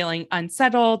her feeling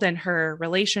unsettled in her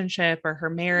relationship or her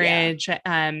Yeah. marriage.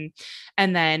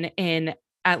 And then in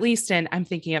at least in I'm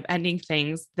Thinking of Ending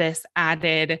Things, this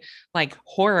added like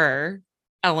horror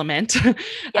element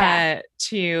Yeah.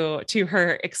 to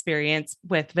her experience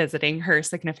with visiting her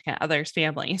significant other's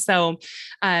family. So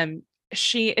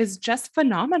she is just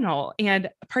phenomenal. And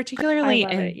I particularly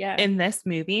love it. Yeah. in this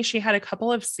movie, she had a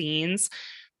couple of scenes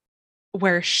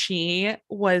where she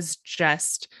was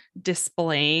just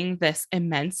displaying this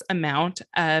immense amount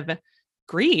of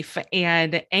grief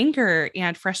and anger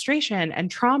and frustration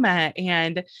and trauma.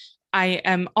 And I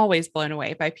am always blown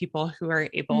away by people who are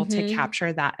able to Mm-hmm.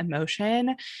 capture that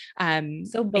emotion. So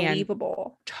And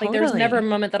believable. Like there was never a totally,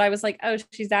 moment that I was like, oh,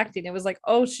 she's acting. It was like,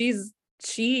 oh, she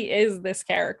is this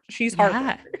character. She's yeah,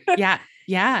 Harper. yeah,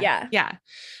 yeah, Yeah.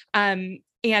 yeah.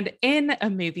 And in a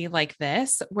movie like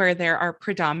this, where there are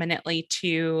predominantly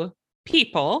two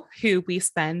people who we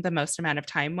spend the most amount of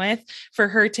time with, for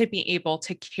her to be able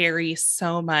to carry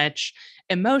so much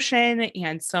emotion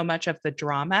and so much of the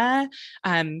drama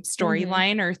Mm-hmm.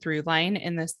 storyline or through line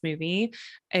in this movie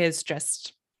is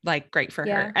just like great for her.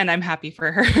 Yeah. And I'm happy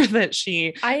for her that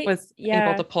she was able to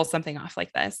Yeah. pull something off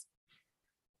like this.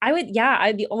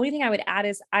 The only thing I would add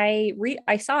is I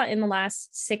saw in the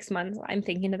last 6 months, I'm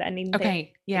thinking of ending Okay. things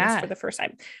for Yeah. the first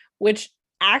time, which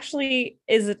actually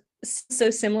is so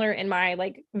similar in my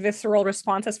like visceral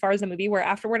response as far as the movie, where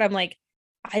afterward I'm like,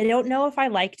 I don't know if I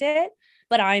liked it,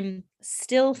 but I'm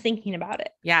still thinking about it.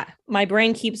 Yeah. My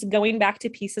brain keeps going back to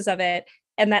pieces of it.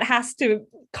 And that has to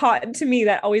me,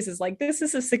 that always is like, this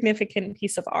is a significant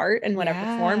piece of art in whatever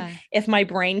form. Yeah. If my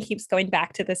brain keeps going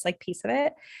back to this like piece of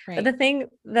it. But Right. the thing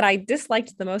that I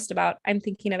disliked the most about I'm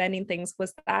Thinking of Ending Things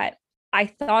was that I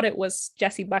thought it was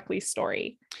Jessie Buckley's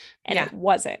story, and Yeah. it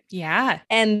wasn't. Yeah.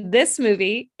 And this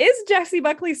movie is Jessie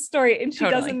Buckley's story, and she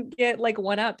Totally. doesn't get like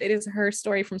one up. It is her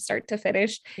story from start to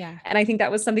finish. Yeah. And I think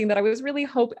that was something that I was really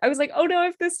I was like, oh no,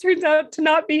 if this turns out to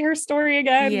not be her story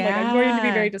again, like I'm going to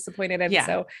be very disappointed. And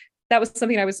so that was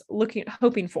something I was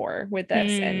hoping for with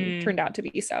this, and turned out to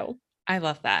be so. I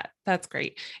love that. That's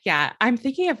great. Yeah. I'm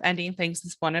thinking of Ending Things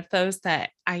as one of those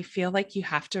that I feel like you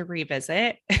have to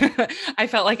revisit. I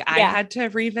felt like I had to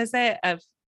revisit of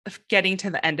getting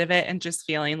to the end of it and just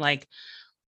feeling like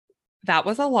that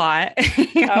was a lot.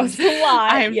 That was a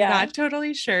lot. I'm not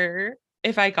totally sure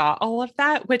if I got all of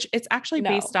that, which it's actually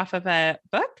based off of a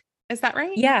book. Is that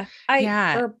right? Yeah.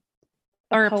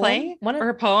 Or a play or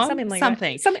a poem,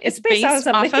 something. It's based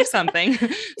off of something,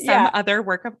 some other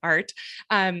work of art,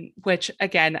 which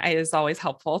again is always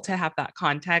helpful to have that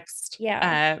context.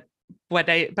 But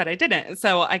I didn't.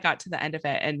 So I got to the end of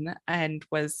it and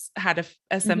had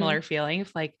a similar feeling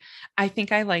of like, I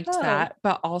think I liked that,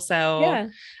 but also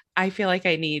I feel like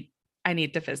I need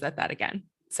to visit that again.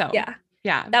 So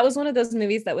yeah, that was one of those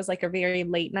movies that was like a very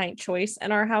late night choice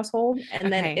in our household.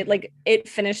 And then it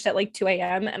finished at like 2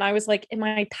 a.m. And I was like, am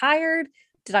I tired?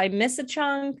 Did I miss a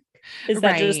chunk? Is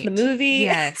that just the movie?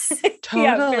 Yes,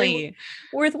 totally.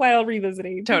 Worthwhile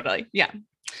revisiting. Totally. Yeah.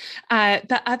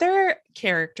 The other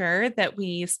character that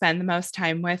we spend the most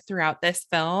time with throughout this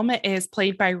film is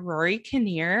played by Rory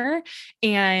Kinnear.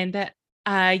 And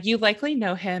you likely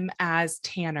know him as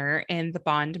Tanner in the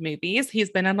Bond movies. He's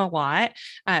been in a lot,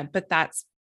 but that's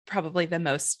probably the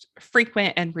most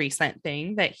frequent and recent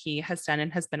thing that he has done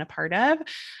and has been a part of.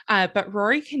 But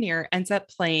Rory Kinnear ends up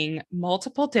playing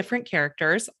multiple different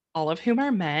characters, all of whom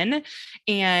are men,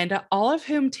 and all of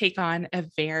whom take on a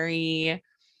very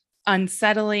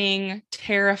unsettling,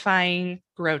 terrifying,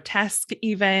 grotesque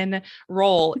even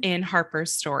role in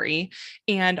Harper's story.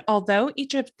 And although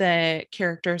each of the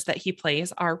characters that he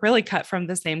plays are really cut from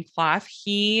the same cloth,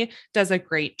 he does a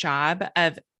great job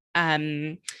of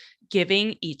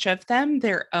giving each of them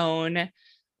their own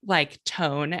like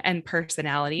tone and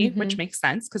personality, which makes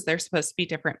sense because they're supposed to be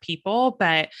different people,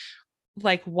 but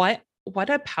like what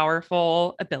a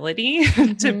powerful ability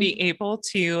to be able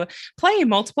to play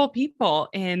multiple people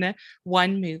in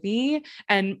one movie,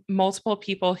 and multiple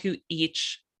people who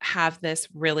each have this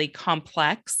really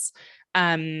complex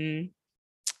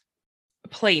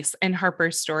place in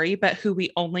Harper's story, but who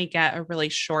we only get a really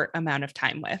short amount of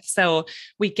time with. So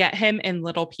we get him in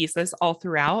little pieces all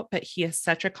throughout, but he is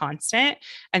such a constant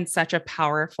and such a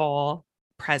powerful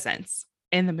presence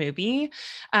in the movie,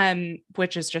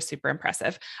 which is just super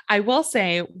impressive. I will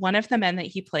say one of the men that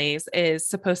he plays is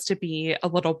supposed to be a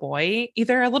little boy,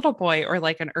 either a little boy or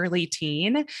like an early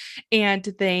teen. And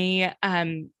they,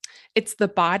 it's the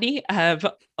body of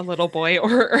a little boy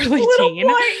or early teen,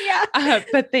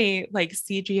 but they like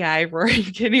CGI Rory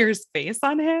Kinnear's face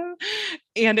on him.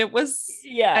 And it was,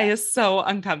 I was so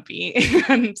uncomfy.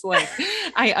 And like,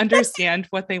 I understand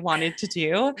what they wanted to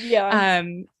do.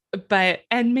 But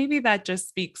and maybe that just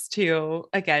speaks to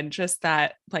again just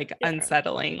that like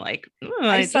unsettling like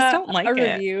I just don't like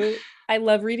it. Review. I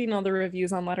love reading all the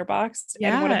reviews on Letterboxd,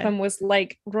 and one of them was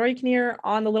like, Rory Kinnear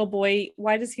on the little boy,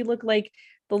 why does he look like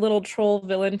the little troll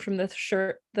villain from the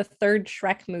third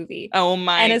Shrek movie? Oh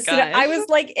my god! I was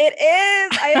like, it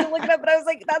is. I had to look it up, but I was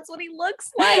like, that's what he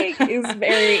looks like. It's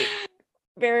very,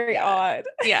 very odd.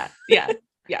 Yeah.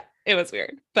 It was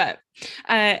weird. But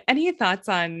any thoughts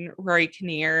on Rory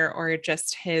Kinnear or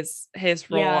just his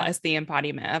role as the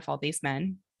embodiment of all these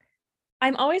men?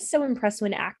 I'm always so impressed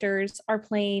when actors are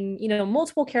playing,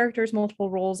 multiple characters, multiple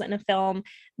roles in a film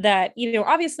that,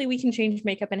 obviously we can change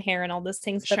makeup and hair and all those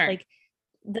things, but like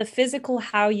the physical,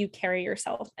 how you carry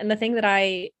yourself. And the thing that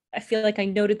I feel like I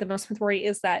noted the most with Rory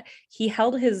is that he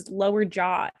held his lower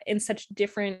jaw in such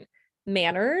different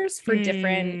manners for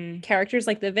different characters.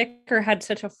 Like the vicar had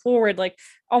such a forward, like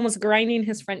almost grinding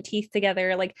his front teeth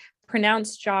together, like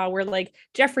pronounced jaw, where like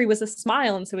Jeffrey was a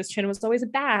smile and so his chin was always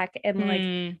back, and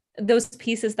like those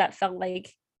pieces that felt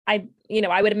like I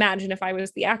would imagine if I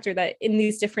was the actor that in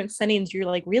these different settings you're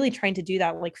like really trying to do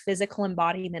that like physical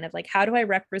embodiment of like, how do I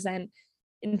represent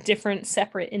different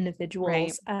separate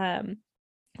individuals?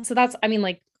 So that's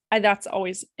that's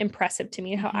always impressive to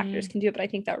me how actors can do it, but I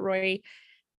think that Roy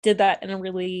did that in a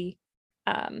really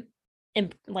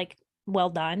well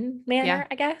done manner,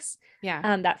 I guess.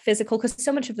 That physical, because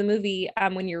so much of the movie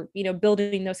when you're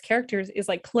building those characters is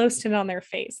like close to on their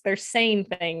face. They're saying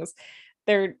things,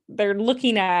 they're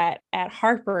looking at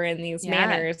Harper in these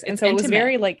manners, and so it was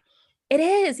very like it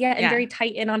is and very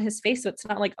tight in on his face. So it's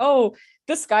not like, oh,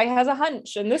 this guy has a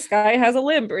hunch and this guy has a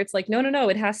limp, or it's like no,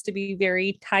 it has to be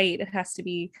very tight. It has to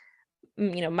be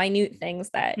minute things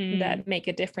that Hmm. make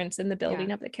a difference in the building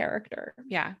Yeah. of the character.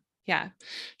 Yeah. Yeah.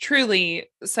 Truly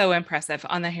so impressive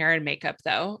on the hair and makeup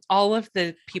though. All of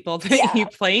the people that he Yeah.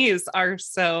 plays are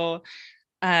so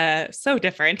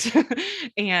different.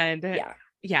 And Yeah.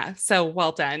 yeah, so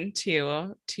well done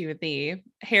to the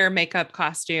hair, makeup,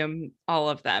 costume, all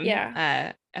of them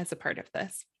Yeah. as a part of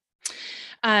this.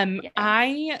 Yeah.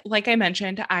 I, like I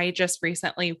mentioned, I just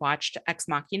recently watched Ex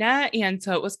Machina, and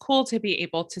so it was cool to be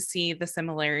able to see the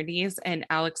similarities in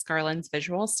Alex Garland's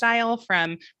visual style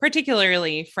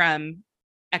particularly from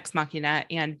Ex Machina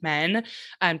and Men,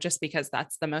 just because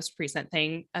that's the most recent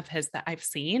thing of his that I've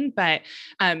seen. But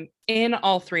in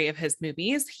all three of his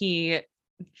movies, he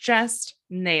just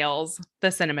nails the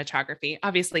cinematography.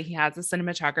 Obviously, he has a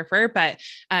cinematographer, but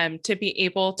to be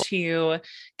able to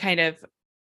kind of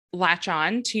latch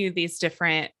on to these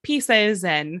different pieces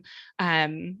and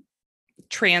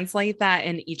translate that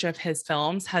in each of his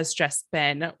films has just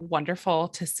been wonderful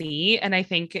to see. And I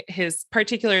think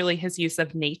particularly his use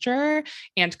of nature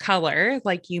and color,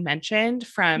 like you mentioned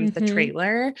from the Mm-hmm.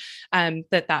 trailer,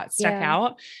 that stuck Yeah.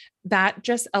 out. That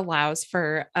just allows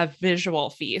for a visual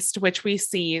feast, which we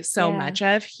see so Yeah. much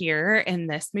of here in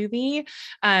this movie.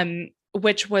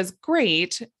 Which was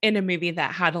great in a movie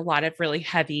that had a lot of really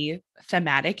heavy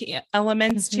thematic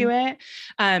elements to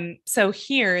Mm-hmm. it. So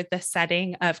here, the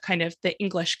setting of kind of the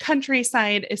English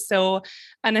countryside is so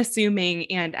unassuming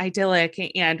and idyllic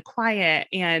and quiet,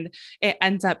 and it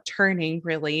ends up turning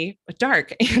really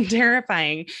dark and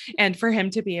terrifying. And for him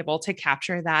to be able to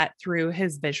capture that through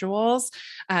his visuals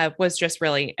was just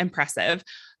really impressive.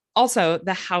 Also,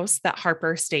 the house that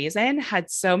Harper stays in had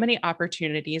so many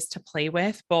opportunities to play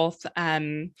with both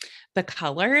the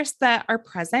colors that are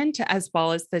present as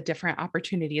well as the different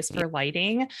opportunities for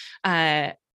lighting.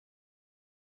 Uh,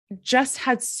 just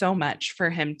had so much for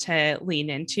him to lean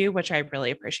into, which I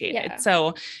really appreciated. Yeah.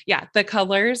 So, yeah, the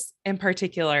colors in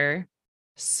particular,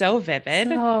 so vivid.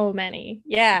 So many.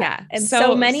 Yeah. Yeah, And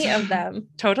so many of them.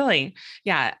 totally.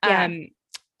 Yeah. Yeah.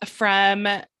 From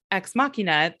Ex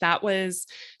Machina, that was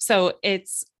so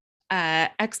it's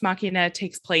Ex Machina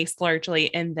takes place largely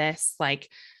in this like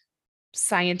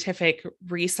scientific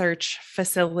research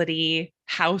facility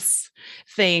house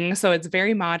thing. So it's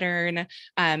very modern,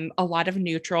 a lot of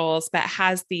neutrals, but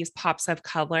has these pops of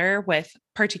color with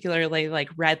particularly like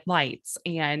red lights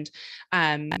and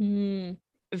Mm,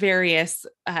 various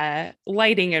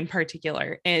lighting in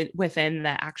particular within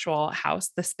the actual house,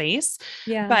 the space.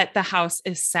 yeah. But the house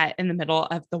is set in the middle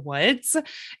of the woods.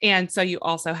 And so you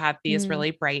also have these Mm,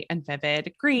 really bright and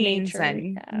vivid greens nature.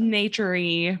 and Yeah.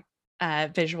 naturey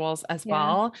visuals as Yeah.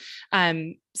 well.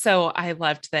 So I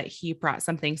loved that he brought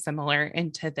something similar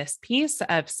into this piece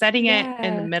of setting it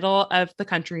in the Yeah. middle of the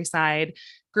countryside,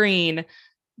 green,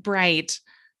 bright,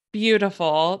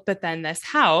 beautiful. But then this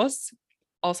house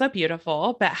also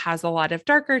beautiful, but has a lot of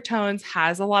darker tones,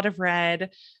 has a lot of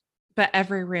red, but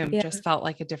every room Yeah. just felt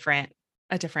like a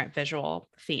different visual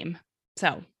theme.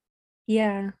 So,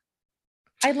 Yeah.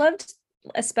 I loved,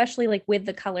 especially like with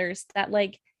the colors, that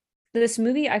like this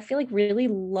movie, I feel like really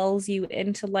lulls you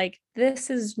into like, this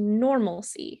is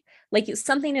normalcy. Like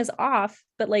something is off,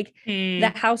 but like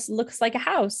the house looks like a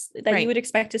house that you right. would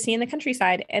expect to see in the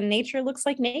countryside, and nature looks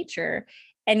like nature.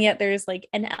 And yet there's like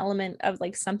an element of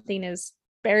like something is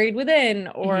buried within,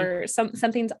 Hmm. or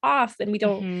something's off and we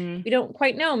don't Hmm. we don't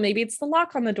quite know. Maybe it's the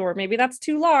lock on the door, maybe that's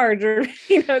too large, or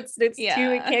it's too, it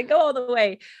Yeah. can't go all the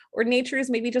way, or nature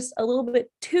is maybe just a little bit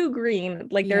too green.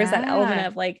 Like there is that element Yeah.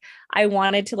 of like, I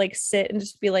wanted to like sit and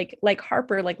just be like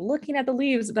Harper, like looking at the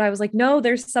leaves, but I was like, no,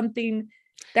 there has to be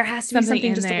Something something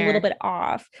in just a little there. bit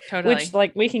off, which Totally.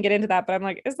 like we can get into that, but I'm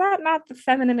like, is that not the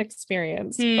feminine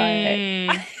experience? But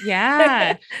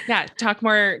Yeah. Yeah. Talk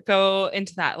more, go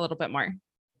into that a little bit more.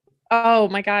 oh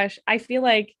my gosh, I feel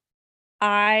like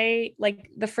I like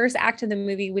the first act of the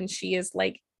movie when she is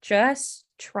like just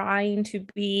trying to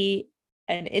be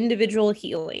an individual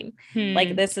healing. Like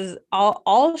Hmm. this is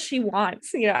all she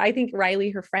wants. I think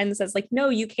Riley, her friend, says like, no,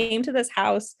 you came to this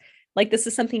house. Like this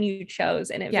is something you chose.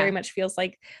 And it very Yeah. much feels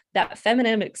like that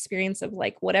feminine experience of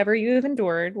like whatever you have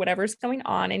endured, whatever's going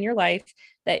on in your life,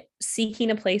 that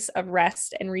seeking a place of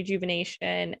rest and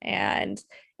rejuvenation and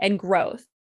growth.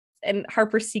 And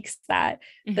Harper seeks that.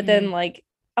 But then Hmm. like,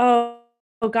 oh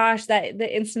gosh, that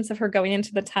the instance of her going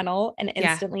into the tunnel and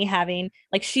Yeah. instantly having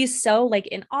like, she's so like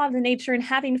in awe of the nature and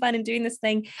having fun and doing this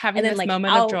thing, Having and then this like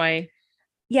moment of out, joy.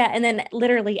 yeah, and then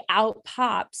literally out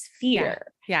pops Yeah. fear.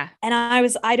 Yeah. And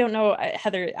I don't know,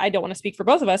 Heather, I don't want to speak for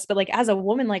both of us, but like as a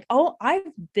woman, like, oh, I've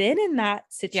been in that Yeah.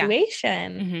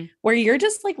 situation Mm-hmm. where you're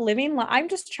just like living, I'm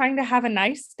just trying to have a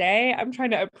nice day. I'm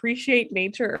trying to appreciate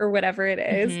nature or whatever it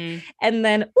is. Mm-hmm. And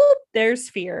then, whoop, there's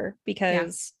fear Yeah.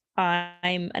 because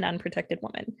I'm an unprotected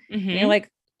woman. And you're Mm-hmm. like,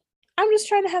 I'm just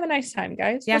trying to have a nice time,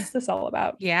 guys. Yeah. What's this all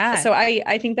about? Yeah. So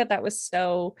I think that that was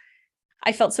so,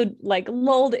 I felt so like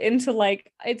lulled into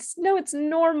like it's no, it's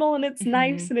normal and it's Mm-hmm.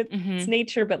 nice and it's Mm-hmm.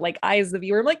 nature, but like I as the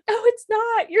viewer, I'm like, no, it's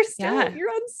not. You're still Yeah. you're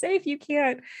unsafe. You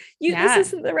can't. You this Yeah.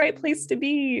 isn't the right place to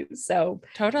be. So I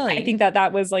Totally. think that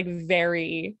that was like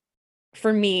very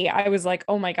for me. I was like,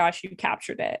 oh my gosh, you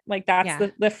captured it. Like that's Yeah.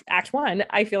 the act one.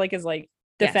 I feel like is like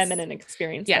the Yes. feminine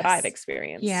experience that I've Yes.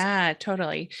 experienced. Yeah,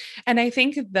 totally. And I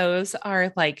think those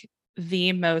are like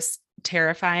the most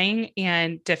terrifying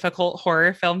and difficult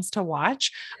horror films to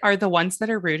watch are the ones that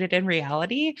are rooted in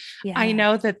reality. I Yeah.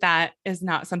 know that that is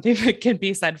not something that can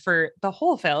be said for the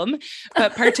whole film,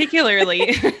 but particularly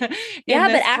in Yeah,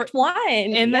 but this act one.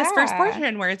 in this first Yeah.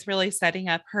 portion where it's really setting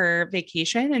up her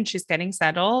vacation and she's getting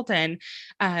settled and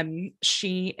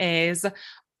she is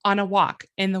on a walk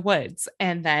in the woods.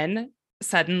 And then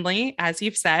suddenly, as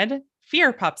you've said,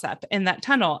 fear pops up in that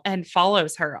tunnel and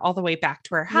follows her all the way back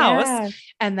to her house. Yeah.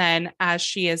 And then, as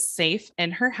she is safe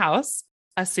in her house,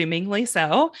 assumingly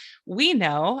so, we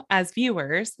know as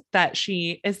viewers that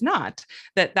she is not,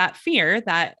 that that fear,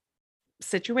 that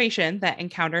situation that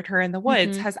encountered her in the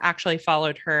woods Mm-hmm. has actually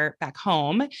followed her back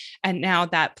home. And now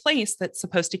that place that's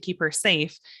supposed to keep her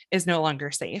safe is no longer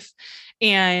safe.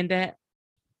 And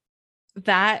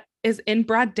that is in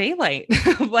broad daylight.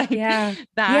 Like Yeah.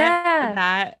 that, Yeah.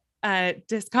 that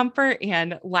discomfort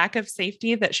and lack of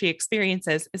safety that she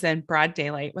experiences is in broad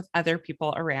daylight with other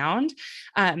people around.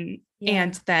 And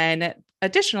Yeah. then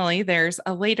additionally, there's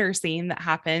a later scene that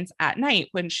happens at night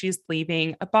when she's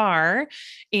leaving a bar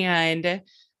and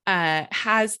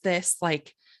has this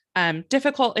like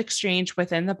difficult exchange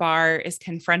within the bar, is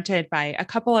confronted by a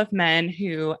couple of men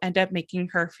who end up making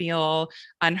her feel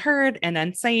unheard and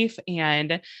unsafe.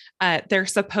 And they're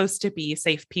supposed to be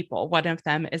safe people. One of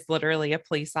them is literally a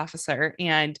police officer.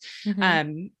 Mm-hmm.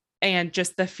 Um, and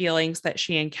just the feelings that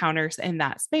she encounters in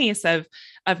that space of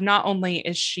not only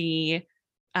is she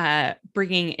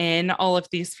bringing in all of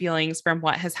these feelings from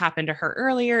what has happened to her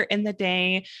earlier in the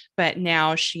day, but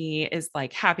now she is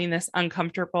like having this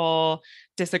uncomfortable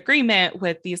disagreement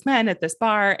with these men at this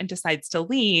bar and decides to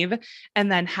leave,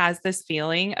 and then has this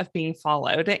feeling of being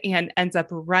followed and ends up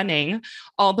running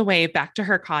all the way back to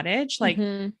her cottage. Like,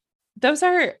 Mm-hmm. those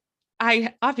are,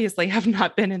 I obviously have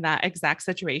not been in that exact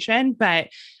situation, but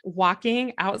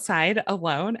walking outside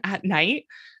alone at night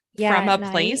Yeah, from at a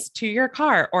night. place to your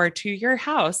car or to your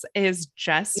house is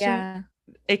just, Yeah.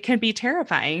 it can be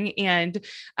terrifying. And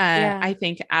Yeah. I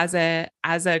think as a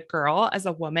girl, as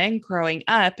a woman growing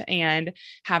up and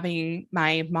having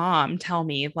my mom tell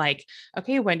me like,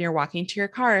 okay, when you're walking to your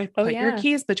car, Oh put your yeah.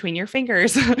 keys between your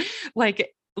fingers, like Yep.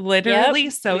 literally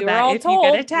so We were that all if you get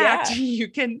told. attacked Yeah. you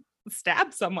can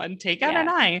stab someone, take out an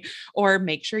Yeah. eye, or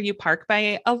make sure you park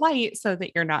by a light so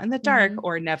that you're not in the dark, Mm-hmm.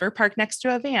 or never park next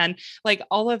to a van. Like,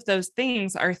 all of those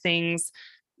things are things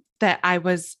that I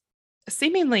was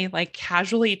seemingly like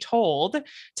casually told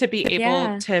to be able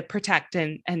Yeah. to protect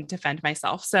and defend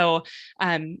myself. So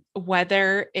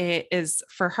whether it is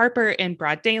for Harper in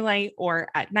broad daylight or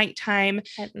at nighttime,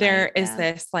 At there night. is Yeah.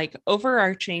 this like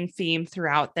overarching theme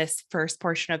throughout this first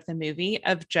portion of the movie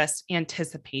of just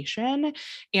anticipation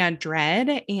and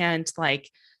dread, and like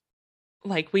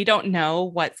we don't know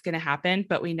what's going to happen,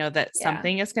 but we know that Yeah.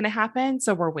 something is going to happen,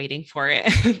 so we're waiting for it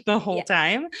the whole Yeah.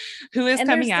 time. Who is And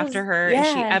coming there's after those, her? Is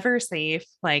she yeah. ever safe?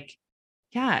 Like,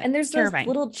 yeah, And it's there's those terrifying.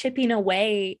 little chipping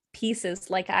away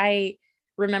pieces. Like I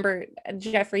remember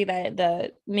Jeffrey,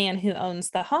 the man who owns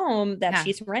the home that Yeah,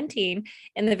 she's renting,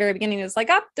 in the very beginning is like,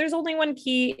 oh, there's only one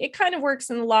key. It kind of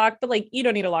works in the lock, but like you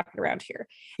don't need to lock it around here.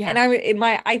 And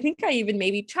yeah, I think I even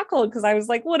maybe chuckled because I was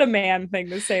like, what a man thing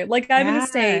to say. Like I'm gonna yeah,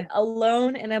 stay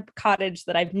alone in a cottage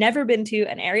that I've never been to,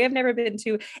 an area I've never been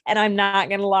to, and I'm not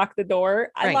gonna lock the door.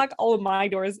 I right, lock all of my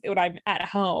doors when I'm at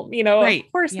home. You know, of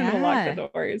right, course I'm gonna lock the yeah,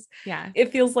 doors. yeah,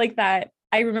 It feels like that.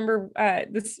 I remember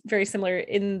this very similar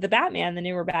in the Batman, the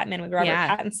newer Batman with Robert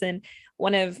yeah. Pattinson.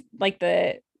 One of like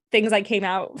the things I came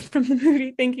out from the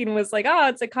movie thinking was like, oh,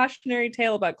 it's a cautionary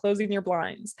tale about closing your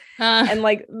blinds. Uh, And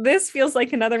like this feels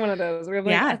like another one of those where I'm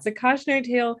like, yeah, it's a cautionary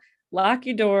tale, lock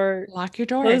your door, lock your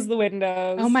door. close the Oh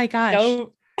windows, my gosh.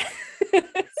 don't.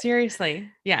 Seriously.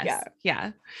 Yeah. Yes.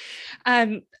 Yeah.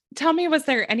 Um, Tell me, was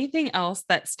there anything else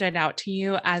that stood out to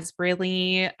you as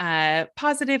really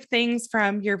positive things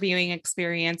from your viewing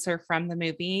experience or from the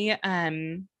movie?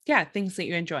 Yeah, things that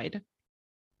you enjoyed.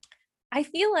 I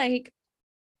feel like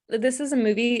this is a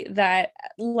movie that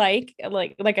like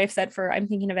I've said for I'm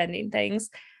thinking of ending things.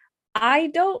 I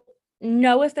don't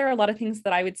know if there are a lot of things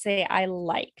that I would say I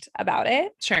liked about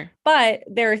it, Sure. but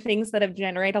there are things that have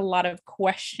generated a lot of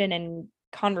question and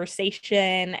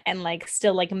conversation and like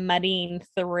still like muddying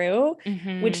through, which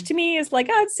Mm-hmm. to me is like,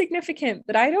 oh, it's significant.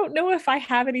 But I don't know if I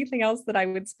have anything else that I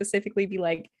would specifically be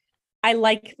like, I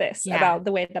like this Yeah. about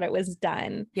the way that it was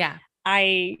done. Yeah.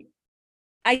 I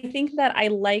I think that I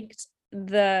liked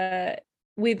the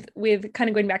with kind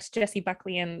of going back to Jessie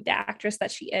Buckley and the actress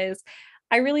that she is.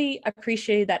 I really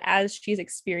appreciated that as she's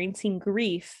experiencing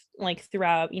grief, like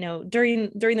throughout, during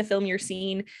the film, you're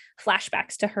seeing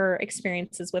flashbacks to her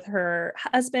experiences with her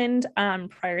husband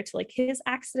prior to like his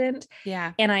accident.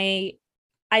 Yeah. And I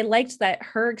liked that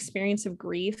her experience of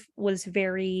grief was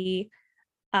very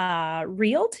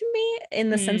real to me in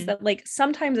the sense Mm. that like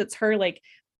sometimes it's her like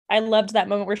I loved that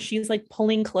moment where she's like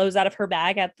pulling clothes out of her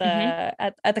bag at the Mm-hmm.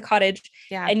 at the cottage,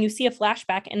 Yeah. and you see a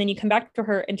flashback and then you come back to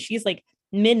her and she's like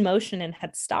mid motion and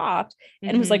had stopped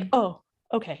and was like, Mm-hmm. oh,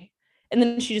 okay. And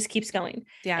then she just keeps going.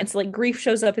 Yeah. And so like grief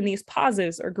shows up in these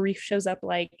pauses, or grief shows up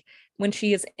like when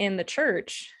she is in the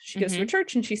church, she goes to a Mm-hmm.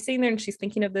 church and she's sitting there and she's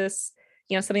thinking of this,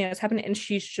 something that's happened, and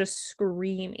she's just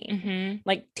screaming Mm-hmm.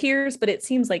 like tears, but it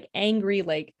seems like angry,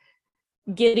 like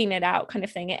getting it out kind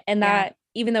of thing. And Yeah. that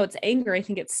even though it's anger, I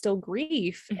think it's still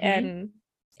grief. Mm-hmm. And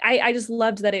I just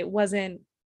loved that it wasn't,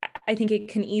 I think it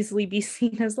can easily be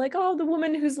seen as like, oh, the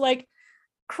woman who's like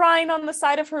crying on the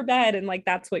side of her bed and like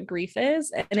that's what grief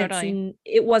is. And Totally.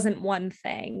 it wasn't one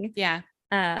thing. Yeah.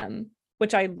 Um,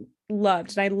 which I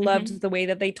loved. And I Mm-hmm. loved the way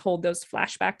that they told those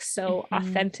flashbacks so Mm-hmm.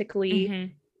 authentically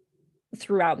Mm-hmm.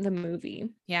 throughout the movie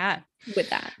Yeah. with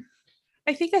that.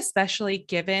 I think especially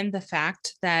given the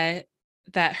fact that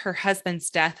her husband's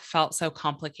death felt so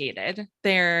complicated.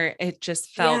 There, it just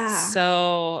felt Yeah.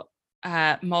 so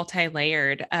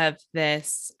multi-layered of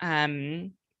this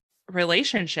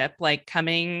relationship like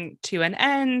coming to an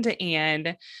end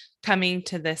and coming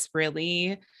to this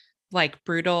really like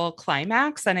brutal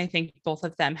climax, and I think both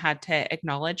of them had to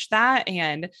acknowledge that,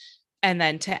 and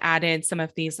then to add in some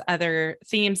of these other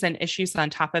themes and issues on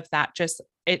top of that, just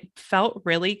it felt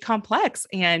really complex.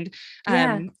 And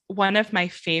Yeah. one of my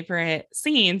favorite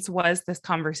scenes was this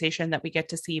conversation that we get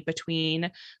to see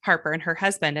between Harper and her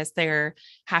husband as they're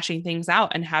hashing things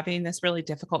out and having this really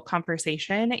difficult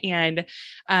conversation. And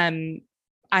um,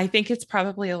 I think it's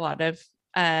probably a lot of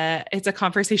it's a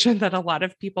conversation that a lot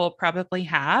of people probably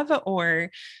have,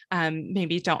 or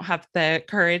maybe don't have the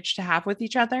courage to have with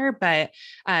each other, but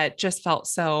just felt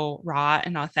so raw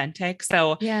and authentic.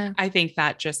 So Yeah. I think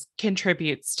that just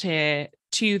contributes to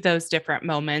those different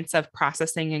moments of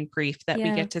processing and grief that we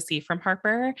Yeah. get to see from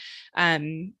Harper.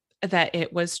 That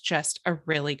it was just a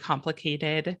really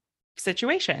complicated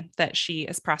situation that she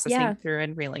is processing Yeah. through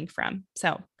and reeling from.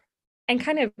 So And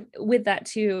kind of with that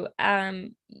too,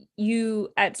 you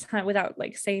at time, without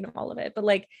like saying all of it, but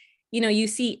like, you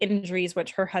see injuries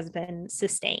which her husband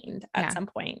sustained at yeah. some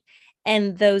point,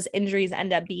 and those injuries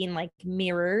end up being like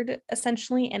mirrored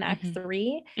essentially in act Hmm.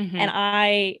 3. Hmm. And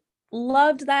I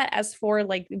loved that. As for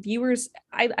like viewers,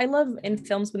 I love in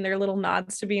films when there are little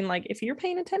nods to being like, if you're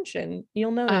paying attention,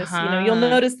 you'll notice, you'll Uh-huh.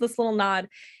 notice this little nod.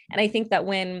 And I think that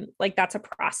when like that's a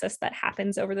process that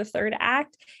happens over the third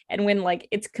act, and when like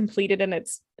it's completed and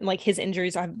it's like his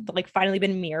injuries have like finally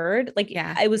been mirrored, like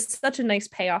Yeah. it was such a nice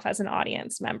payoff as an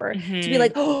audience member to be Hmm.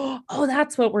 like, oh,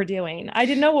 that's what we're doing. I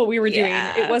didn't know what we were doing.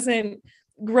 It Yeah. wasn't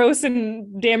gross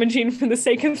and damaging for the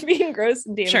sake of being gross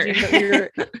and Sure. damaging,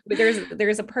 but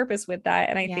there's a purpose with that.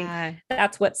 And I think Yeah.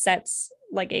 that's what sets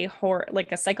like a horror,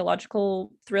 like a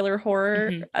psychological thriller horror,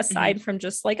 Hmm. Hmm. aside from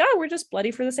just like, oh, we're just bloody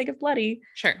for the sake of bloody.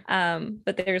 Sure.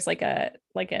 But there's like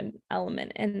an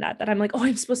element in that I'm like, oh,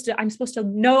 I'm supposed to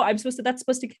know, that's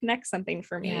supposed to connect something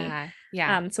for me. Yeah.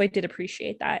 Yeah. So I did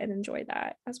appreciate that and enjoy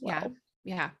that as Yeah. well.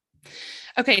 Yeah.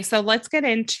 Okay, so let's get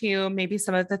into maybe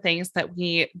some of the things that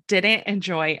we didn't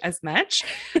enjoy as much.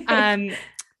 Um,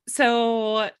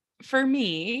 so for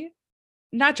me,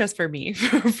 not just for me,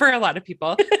 for a lot of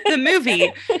people, the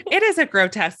movie, it is a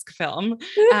grotesque film,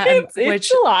 It's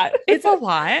which a lot. it's a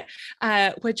lot,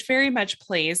 which very much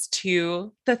plays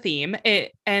to the theme.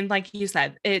 And like you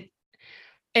said,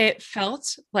 it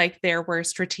felt like there were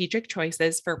strategic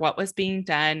choices for what was being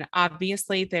done.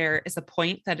 Obviously, there is a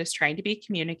point that is trying to be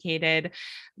communicated,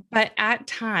 but at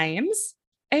times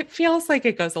it feels like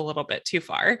it goes a little bit too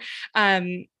far.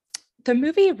 The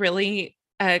movie really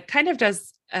kind of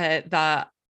does the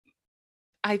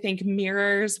I think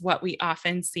mirrors what we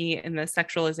often see in the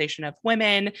sexualization of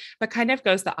women, but kind of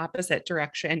goes the opposite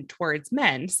direction towards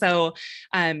men. So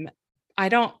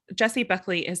Jessie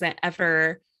Buckley isn't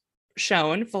ever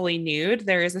shown fully nude.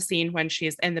 There is a scene when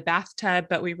she's in the bathtub,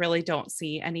 but we really don't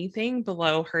see anything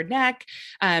below her neck.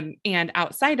 And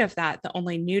outside of that, the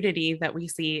only nudity that we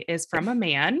see is from a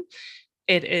man.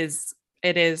 It is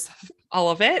all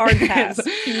of it. Hard pass.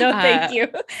 No, thank you.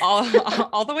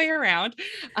 all the way around.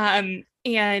 And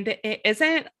it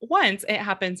isn't once, it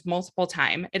happens multiple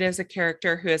times. It is a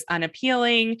character who is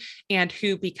unappealing and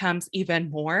who becomes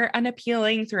even more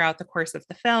unappealing throughout the course of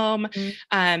the film.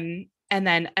 Mm-hmm. And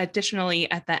then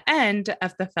additionally, at the end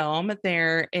of the film,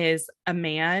 there is a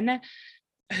man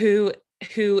who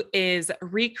is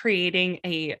recreating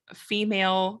a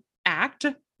female act,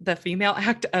 the female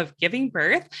act of giving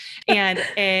birth. And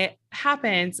it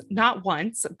happens not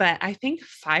once, but I think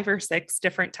 5 or 6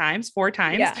 different times, 4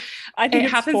 times. Yeah, I think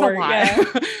it happens 4, a lot, yeah.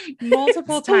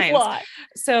 Multiple times.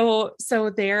 So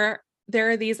there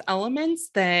are these elements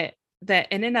that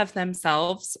in and of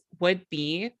themselves would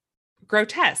be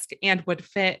grotesque and would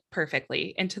fit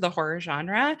perfectly into the horror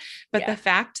genre. But the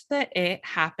fact that it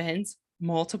happens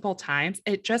multiple times,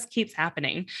 it just keeps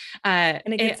happening. And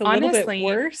it gets a little bit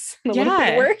worse. And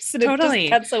it just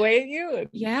cuts away at you.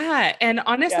 Yeah. And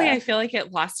honestly, I feel like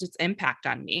it lost its impact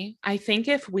on me. I think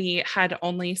if we had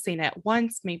only seen it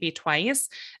once, maybe twice,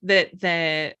 that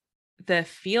the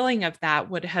feeling of that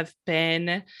would have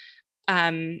been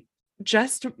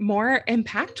just more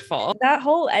impactful. That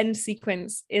whole end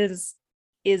sequence is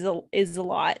a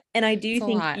lot. And I do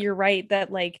think you're right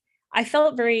that like I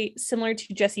felt very similar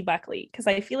to Jessie Buckley, because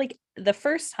I feel like the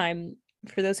first time,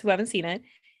 for those who haven't seen it,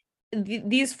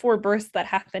 these 4 births that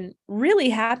happen really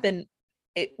happen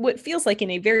what feels like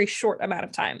in a very short amount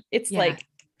of time. It's like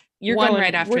you're one going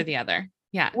right after the other.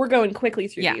 Yeah. We're going quickly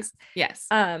through these. Yes.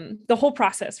 The whole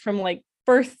process from like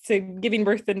birth to giving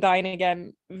birth and dying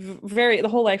again, the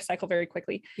whole life cycle very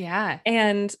quickly. Yeah.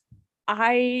 And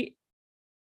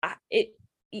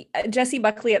Jessie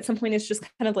Buckley at some point is just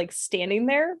kind of like standing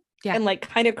there and like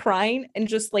kind of crying and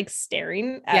just like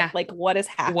staring at like what is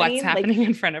happening. What's happening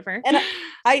in front of her. And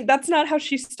I that's not how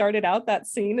she started out that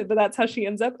scene, but that's how she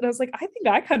ends up. And I was like, I think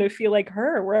I kind of feel like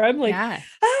her, where I'm like,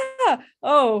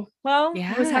 oh, well,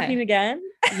 what's happening again?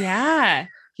 Yeah.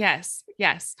 Yes.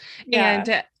 Yeah.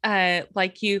 And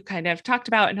like you kind of talked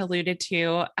about and alluded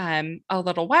to a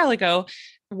little while ago,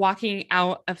 walking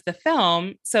out of the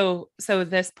film. So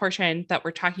this portion that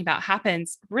we're talking about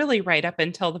happens really right up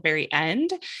until the very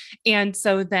end. And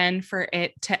so then for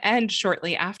it to end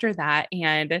shortly after that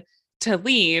and to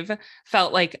leave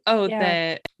felt like,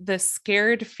 the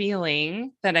scared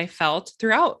feeling that I felt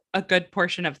throughout a good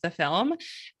portion of the film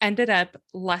ended up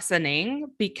lessening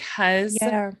because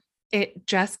it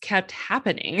just kept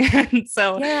happening. And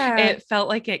so it felt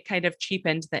like it kind of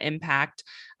cheapened the impact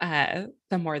the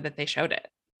more that they showed it.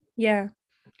 Yeah.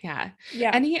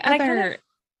 Any other?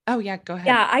 Go ahead.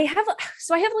 Yeah, I have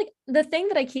like the thing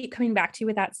that I keep coming back to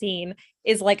with that scene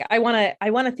is like, I want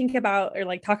to think about, or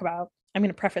like talk about, I'm going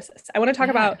to preface this. I want to talk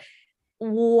about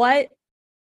what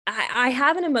I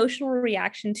have an emotional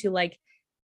reaction to, like,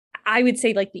 I would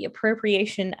say like the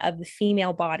appropriation of the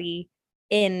female body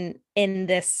in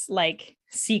this like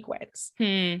sequence.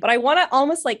 But I want to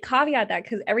almost like caveat that,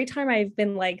 because every time I've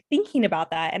been like thinking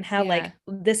about that and how like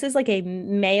this is like a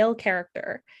male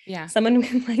character, someone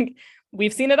like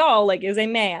we've seen it all, like is a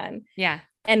man,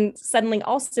 and suddenly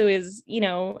also is, you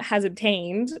know, has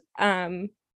obtained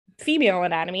female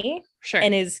anatomy,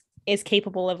 and is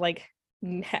capable of like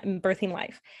birthing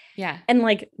life. And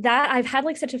like that, I've had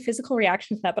like such a physical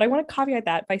reaction to that. But I want to caveat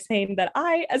that by saying that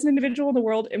I, as an individual in the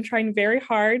world, am trying very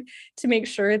hard to make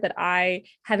sure that I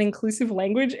have inclusive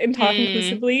language and talk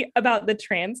inclusively about the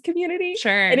trans community.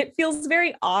 And it feels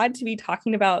very odd to be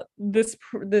talking about this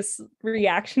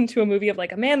reaction to a movie of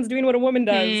like a man's doing what a woman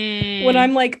does, when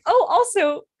I'm like, oh,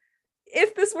 also,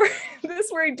 if this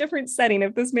were a different setting,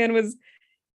 if this man was,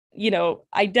 you know,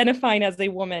 identifying as a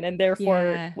woman, and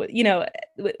therefore, you know,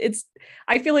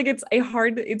 I feel like it's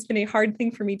been a hard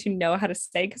thing for me to know how to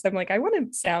say, because I'm like, I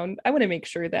want to make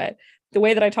sure that the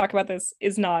way that I talk about this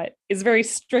is very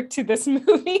strict to this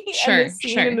movie and this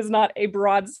scene, and is not a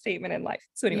broad statement in life.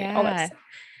 So anyway, all that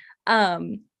stuff.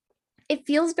 It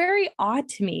feels very odd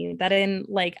to me that in,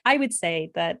 like, I would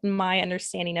say that my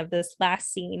understanding of this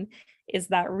last scene is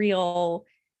that real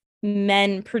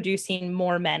men producing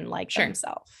more men like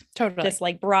themselves. Totally. This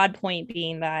like broad point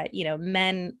being that, you know,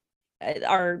 men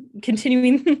are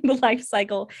continuing the life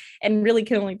cycle and really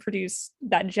can only produce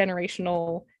that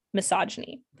generational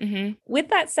misogyny. Mm-hmm. With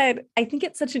that said, I think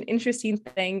it's such an interesting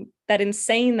thing that in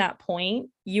saying that point,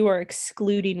 you are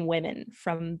excluding women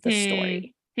from the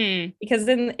story. Because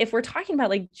then if we're talking about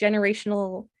like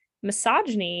generational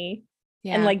misogyny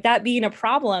and like that being a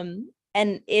problem,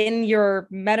 and in your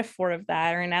metaphor of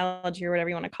that or analogy or whatever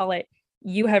you want to call it,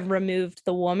 you have removed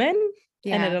the woman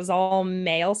and it is all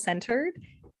male centered.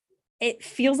 It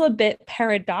feels a bit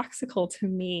paradoxical to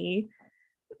me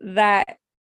that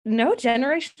no,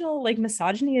 generational like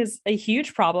misogyny is a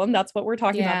huge problem. That's what we're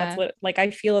talking about. That's what like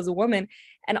I feel as a woman.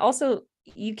 And also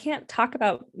you can't talk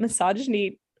about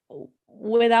misogyny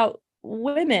without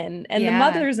women and the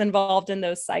mothers involved in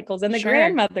those cycles and the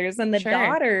grandmothers and the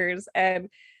daughters. And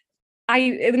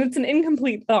it's an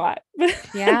incomplete thought.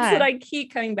 That's what I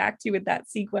keep coming back to with that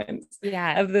sequence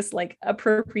of this like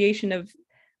appropriation of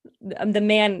the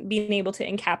man being able to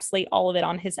encapsulate all of it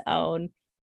on his own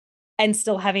and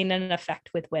still having an effect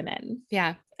with women.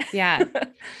 Yeah. So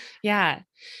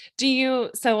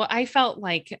I felt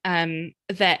like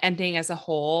the ending as a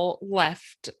whole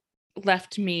left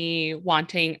me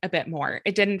wanting a bit more.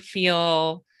 I didn't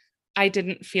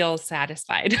feel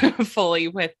satisfied fully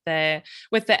with the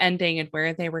ending and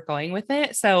where they were going with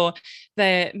it. So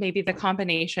maybe the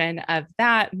combination of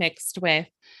that mixed with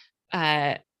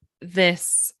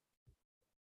this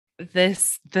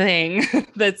thing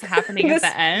that's happening at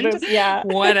the end,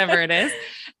 whatever it is.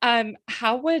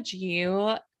 How would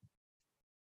you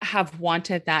have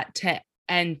wanted that to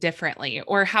end differently?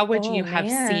 Or how would you have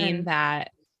seen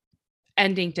that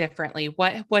ending differently?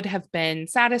 What would have been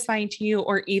satisfying to you?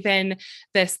 Or even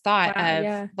this thought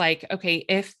of like, okay,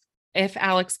 if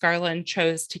Alex Garland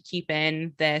chose to keep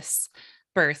in this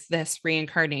birth, this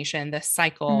reincarnation, this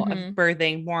cycle of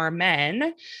birthing more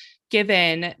men,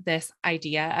 given this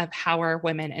idea of how are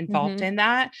women involved in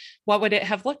that, what would it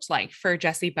have looked like for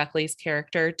Jessie Buckley's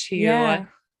character to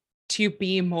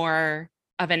be more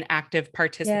of an active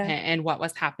participant in what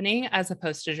was happening as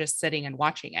opposed to just sitting and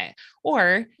watching it?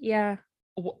 Or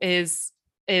is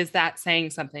that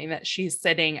saying something that she's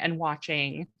sitting and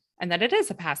watching and that it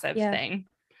is a passive thing?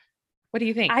 What do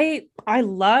you think? I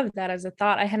love that as a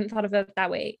thought. I hadn't thought of it that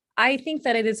way. I think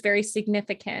that it is very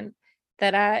significant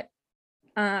that at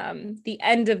the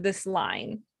end of this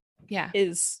line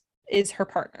is her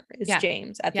partner, is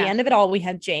James. At the end of it all, we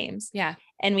have James.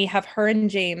 And we have her and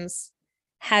James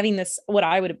having this, what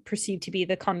I would perceive to be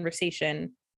the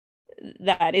conversation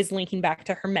that is linking back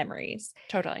to her memories.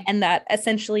 Totally. And that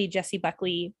essentially Jessie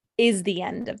Buckley is the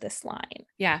end of this line.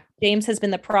 Yeah. James has been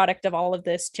the product of all of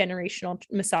this generational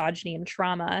misogyny and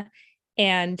trauma.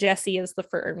 And Jessie is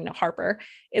Harper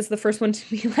is the first one to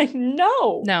be like,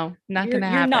 no, not gonna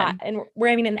happen. You're not, and we're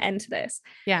having an end to this.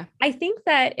 Yeah. I think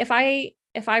that if I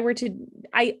were to,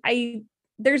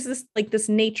 there's this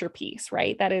nature piece,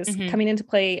 right? That is coming into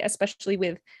play, especially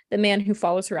with the man who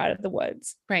follows her out of the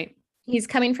woods. Right. He's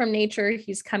coming from nature.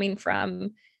 He's coming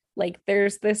from like,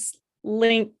 there's this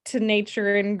link to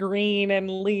nature and green and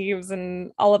leaves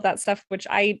and all of that stuff, which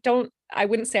I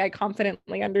wouldn't say I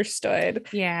confidently understood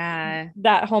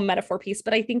that whole metaphor piece,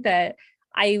 but I think that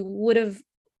I would have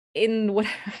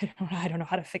I don't know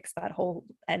how to fix that whole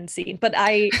end scene, but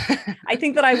I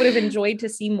think that I would have enjoyed to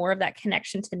see more of that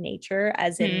connection to nature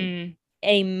as in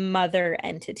a mother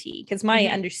entity. Because my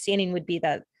understanding would be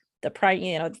that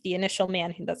the initial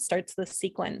man that starts the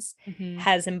sequence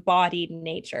has embodied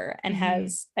nature and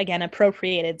has again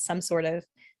appropriated some sort of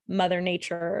mother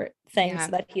nature thing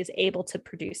so that he is able to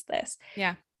produce this.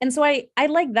 Yeah. And so I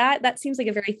like that seems like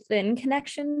a very thin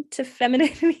connection to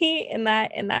femininity in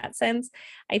that sense.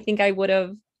 I think I would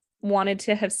have wanted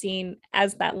to have seen,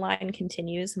 as that line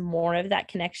continues, more of that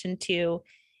connection to,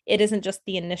 it isn't just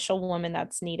the initial woman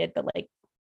that's needed, but like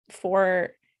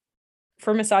for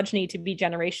misogyny to be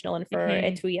generational and for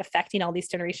it to be affecting all these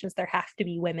generations, there have to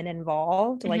be women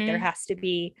involved. Like there has to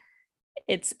be,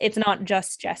 it's not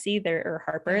just Jessie or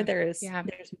Harper. There's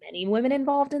many women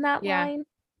involved in that line.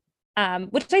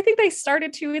 Which I think they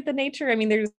started to with the nature. I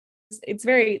mean, it's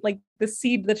very like the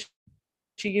seed that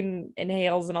she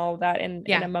inhales and all of that in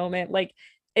a moment, like,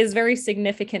 is very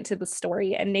significant to the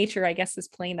story. And nature, I guess, is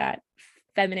playing that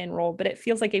feminine role, but it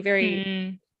feels like a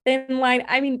very thin line.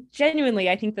 I mean, genuinely,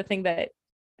 I think the thing that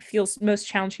feels most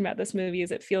challenging about this movie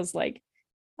is it feels like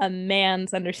a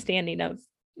man's understanding of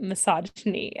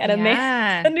misogyny and a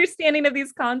man's understanding of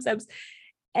these concepts.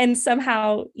 And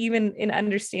somehow, even in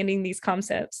understanding these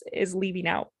concepts, is leaving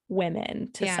out women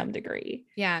to some degree.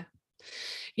 Yeah.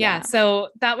 So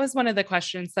that was one of the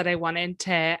questions that I wanted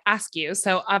to ask you.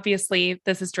 So obviously,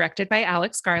 this is directed by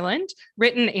Alex Garland,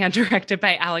 written and directed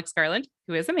by Alex Garland,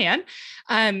 who is a man.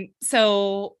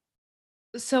 So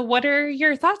So, what are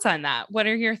your thoughts on that? What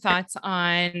are your thoughts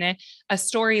on a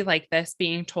story like this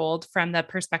being told from the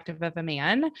perspective of a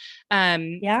man?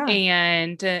 Yeah.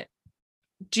 And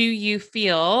do you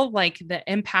feel like the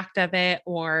impact of it,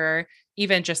 or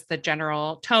even just the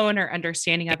general tone or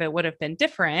understanding of it, would have been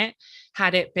different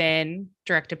had it been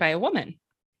directed by a woman?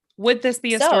 Would this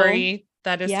be a So, story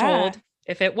that is yeah, told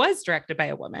if it was directed by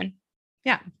a woman?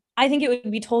 Yeah. I think it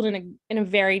would be told in a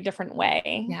very different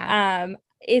way. Yeah.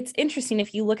 It's interesting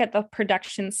if you look at the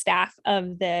production staff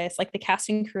of this, like the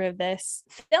casting crew of this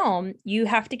film, you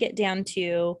have to get down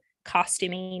to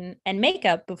costuming and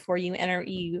makeup before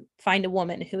you find a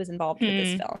woman who is involved with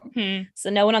this Hmm. film. Hmm. So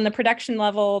no one on the production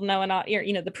level, no one on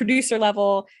the producer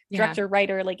level, Yeah. director,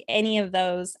 writer, like any of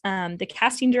those. The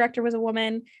casting director was a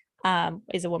woman,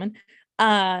 is a woman.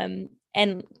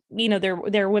 And there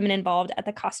are women involved at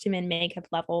the costume and makeup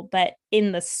level, but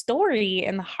in the story,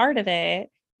 in the heart of it,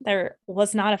 there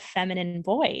was not a feminine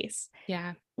voice,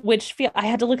 Yeah. which feel I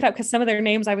had to look it up because some of their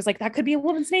names I was like, that could be a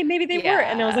woman's name, maybe they were,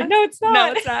 and I was like, Yeah. no, it's No,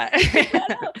 not. it's not. I took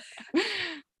that out.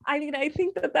 I mean, I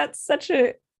think that that's such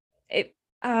a it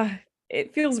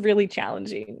it feels really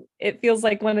challenging. It feels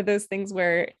like one of those things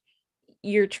where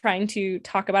you're trying to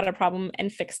talk about a problem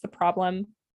and fix the problem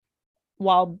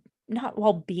while not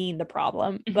while being the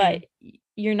problem, Hmm. but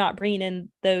you're not bringing in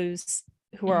those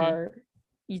who Hmm. are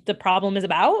the problem is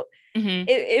about. Hmm.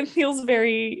 It feels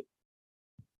very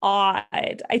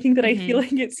odd. I think that I feel Hmm.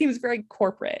 like it seems very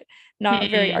corporate, not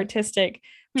very Hmm. artistic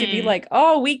to be Hmm. like,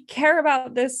 oh, we care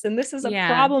about this and this is a Yeah.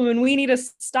 problem and we need to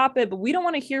stop it, but we don't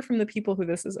want to hear from the people who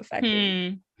this is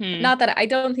affecting. Hmm. Hmm. Not that I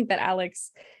don't think that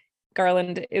Alex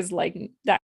Garland is like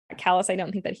that callous. I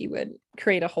don't think that he would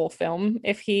create a whole film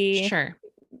if he, Sure.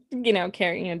 didn't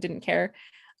care.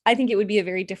 I think it would be a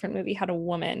very different movie had a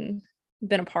woman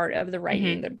been a part of the Hmm.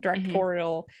 writing, the Hmm.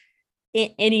 directorial,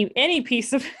 any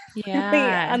piece of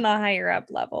Yeah. on the higher up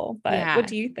level. But what Yeah.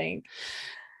 do you think?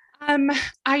 Um,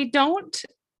 I don't,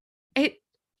 it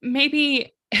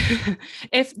maybe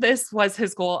if this was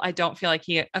his goal, I don't feel like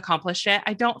he accomplished it.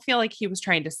 I don't feel like he was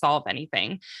trying to solve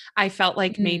anything. I felt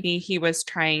like Mm, maybe he was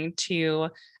trying to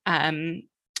um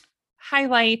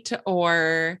highlight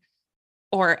or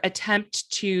attempt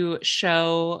to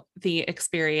show the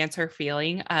experience or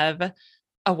feeling of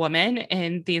a woman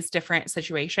in these different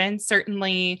situations.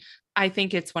 Certainly, I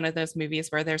think it's one of those movies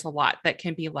where there's a lot that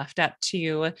can be left up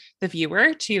to the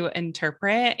viewer to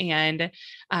interpret and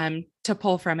to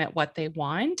pull from it what they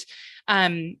want.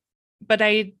 Um, but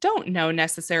I don't know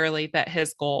necessarily that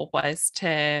his goal was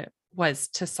to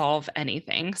solve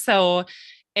anything. So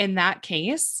in that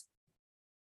case,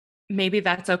 maybe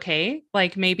that's okay.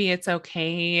 Like maybe it's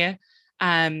okay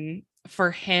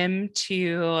for him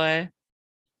to,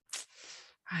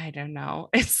 I don't know.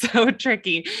 It's so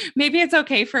tricky. Maybe it's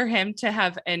okay for him to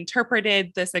have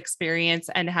interpreted this experience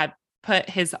and have put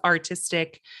his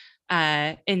artistic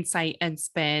insight and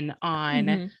spin on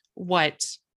mhm. what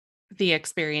the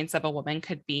experience of a woman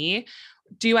could be.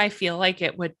 Do I feel like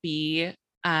it would be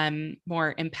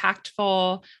more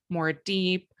impactful, more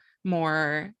deep,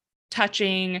 more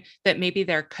touching, that maybe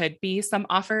there could be some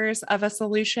offers of a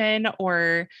solution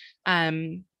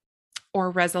um,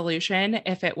 or resolution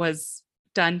if it was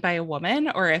done by a woman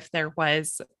or if there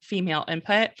was female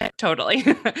input? Totally.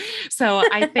 So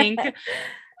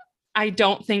I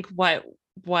don't think what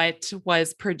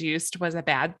was produced was a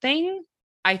bad thing.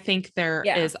 I think there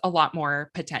Yeah. is a lot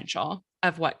more potential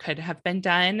of what could have been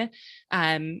done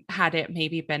had it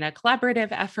maybe been a collaborative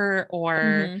effort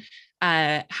or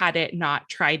Mhm. had it not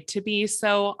tried to be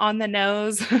so on the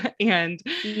nose. And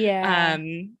Yeah.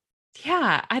 um,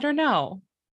 yeah, I don't know.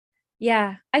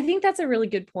 Yeah. I think that's a really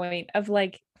good point of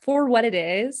like for what it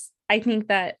is. I think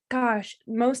that gosh,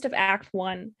 most of act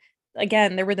 1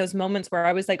 again, there were those moments where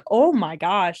I was like, "Oh my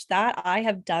gosh, that I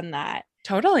have done that."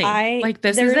 Totally. I Like,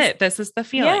 this is there's it. This is the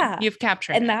feeling. Yeah. You've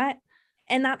captured And it.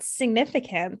 that's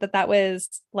significant that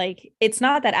was like it's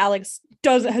not that Alex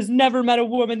doesn't has never met a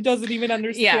woman, doesn't even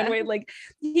understand Yeah. way like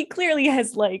he clearly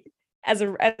has like as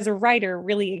a writer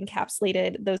really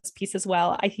encapsulated those pieces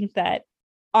well. I think that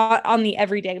on the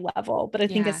everyday level, but I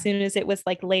think as Yeah. soon as it was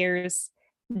like layers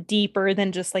deeper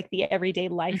than just like the everyday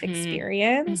life Hmm.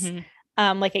 experience,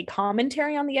 Hmm. like a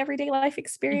commentary on the everyday life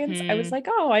experience, I was Hmm. like,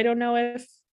 oh, I don't know if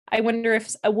I wonder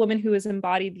if a woman who has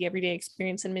embodied the everyday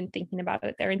experience and been thinking about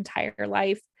it their entire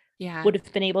life Yeah. would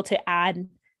have been able to add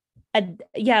a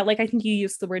yeah, like I think you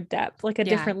used the word depth, like a Yeah.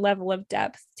 different level of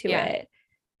depth to Yeah. it.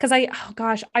 because oh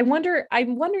gosh, I'm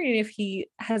wondering if he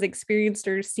has experienced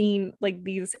or seen like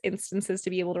these instances to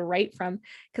be able to write from.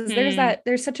 Because Hmm.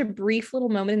 there's such a brief little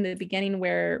moment in the beginning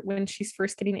where when she's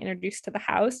first getting introduced to the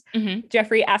house, Hmm.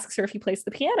 Jeffrey asks her if he plays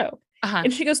the piano. Uh-huh.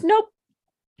 And she goes, nope,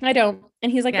 I don't.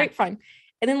 And he's like, Yeah. great, fine.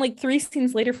 And then like three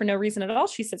scenes later, for no reason at all,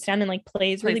 she sits down and like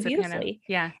plays really Plays the piano. beautifully.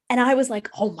 Yeah. And I was like,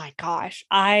 oh my gosh,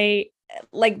 I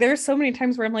like there's so many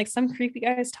times where I'm like, some creepy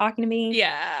guy is talking to me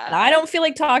and I Yeah. don't feel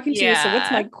like talking to you. So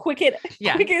what's my Yeah.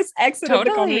 Yeah. quickest exit of the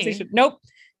Totally. conversation? Nope.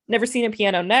 Never seen a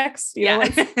piano. Next, Yeah.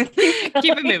 let's keep Keep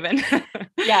it going. moving.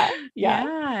 Yeah. Yeah.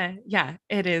 Yeah. Yeah.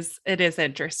 It is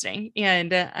interesting.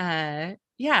 And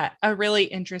yeah, a really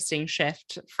interesting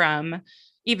shift from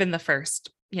even the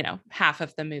first, half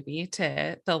of the movie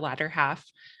to the latter half.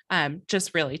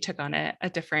 Just really took on a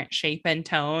different shape and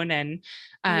tone. And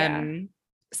Yeah.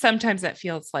 sometimes it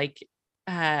feels like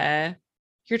uh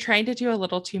you're trying to do a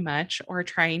little too much or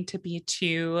trying to be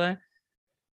too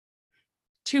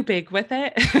big with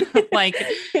it. Like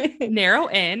narrow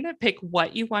in, pick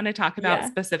what you want to talk about Yeah.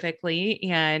 specifically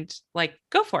and like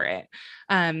go for it.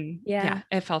 Yeah, Yeah.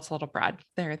 it felt a little broad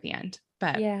there at the end.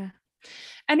 But Yeah.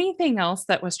 anything else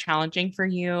that was challenging for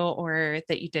you or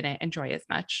that you didn't enjoy as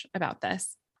much about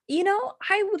this?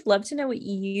 I would love to know what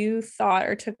you thought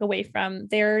or took away from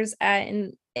there's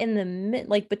in the mid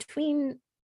like between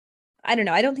I don't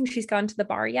know. I don't think she's gone to the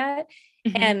bar yet.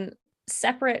 Mhm. And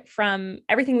separate from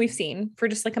everything we've seen for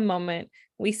just like a moment,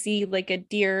 we see like a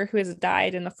deer who has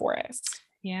died in the forest.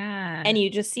 Yeah. And you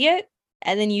just see it,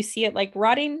 and then you see it like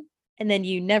rotting, and then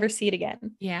you never see it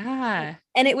again. Yeah.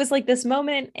 And it was like this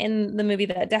moment in the movie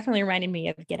that definitely reminded me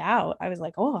of Get Out. I was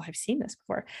like, oh, I've seen this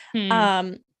before.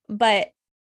 Hmm. But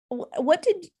what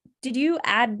did you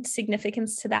add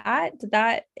significance to that? Did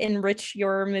that enrich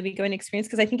your movie going experience?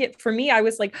 Because I think it for me, I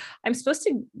was like, I'm supposed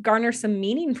to garner some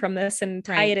meaning from this and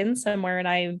tie Right. it in somewhere, and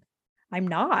I'm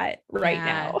not right Yeah.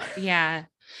 now. Yeah.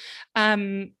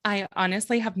 I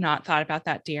honestly have not thought about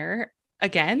that deer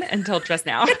again until just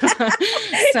now.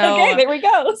 Okay, so there we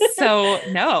go. so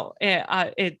no,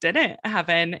 it didn't have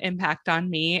an impact on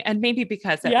me. And maybe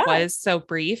because it Yeah, was so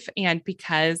brief and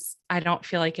because I don't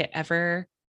feel like it ever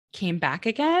came back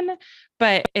again,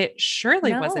 but it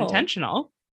surely was no,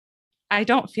 intentional. I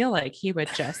don't feel like he would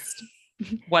just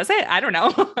was it? I don't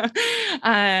know. But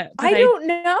I don't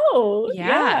know. yeah,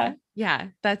 Yeah. yeah,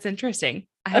 that's interesting.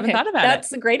 I haven't Okay, thought about it.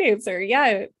 that's a great answer.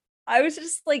 Yeah. I was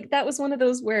just like, that was one of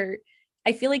those where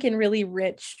I feel like in really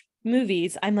rich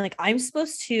movies, I'm like, I'm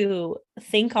supposed to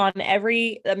think on I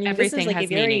mean, this is Everything like a has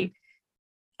meaning. very,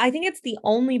 I think it's the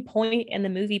only point in the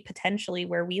movie potentially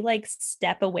where we like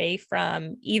step away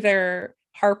from either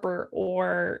Harper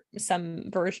or some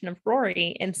version of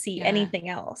Rory and see Yeah. anything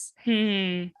else.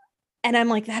 Hmm. And I'm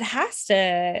like, that has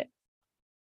to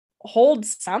hold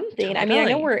something. I mean, I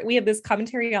know Totally. we have this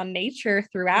commentary on nature Yeah.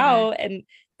 throughout, and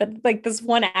but like this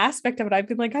one aspect of it, I've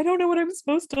been like, I don't know what I'm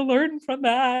supposed to learn from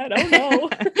that. Oh no.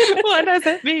 What does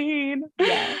it mean?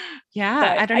 Yeah. Yeah,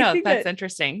 I But don't know. That's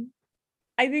interesting.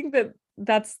 I think that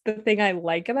that's the thing I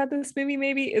like about this movie,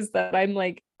 maybe, is that I'm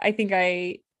like, I think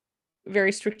I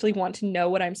very strictly want to know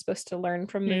what I'm supposed to learn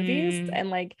from movies. Hmm. And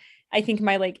like I think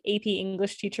my like AP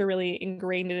English teacher really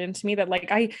ingrained it into me that like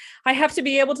I have to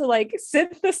be able to like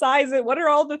synthesize it. What are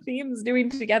all the themes doing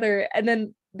together? And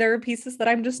then there are pieces that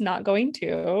I'm just not going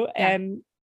to, Yeah. and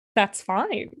that's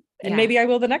fine. And Yeah. maybe I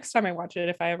will the next time I watch it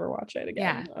if I ever watch it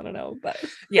Yeah. again. I don't know, but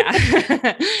Yeah.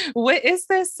 What is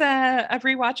this a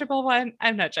rewatchable one?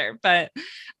 I'm not sure, but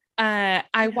I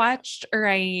yeah. watched or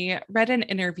I read an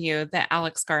interview that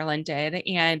Alex Garland did,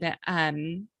 and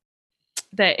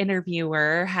the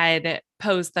interviewer had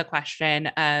posed the question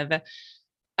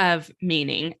of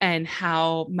meaning and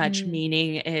how much Mm,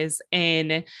 meaning is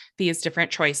in these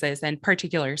different choices and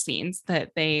particular scenes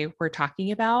that they were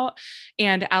talking about.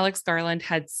 And Alex Garland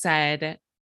had said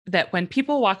that when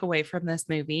people walk away from this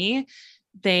movie,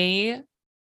 they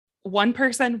one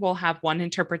person will have one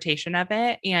interpretation of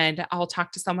it, and I'll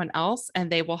talk to someone else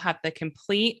and they will have the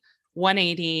complete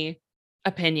 180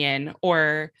 opinion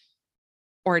or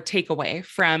takeaway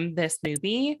from this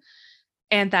movie.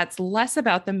 And that's less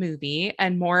about the movie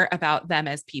and more about them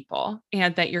as people,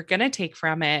 and that you're going to take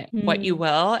from it what you mm,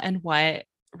 will and what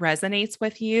resonates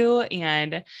with you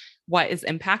and what is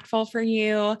impactful for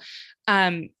you.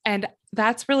 And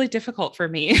that's really difficult for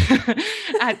me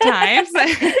at times.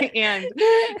 and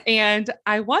and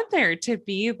I want there to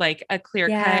be like a clear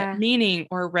cut yeah. meaning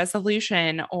or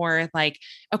resolution, or like,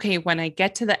 okay, when I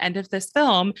get to the end of this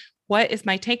film, what is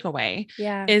my takeaway?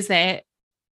 Yeah. Is it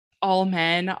all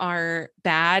men are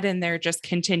bad and they're just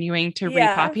continuing to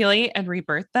Yeah. repopulate and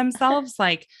rebirth themselves.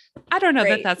 Like, I don't know that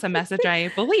Right. that's a message I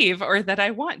believe or that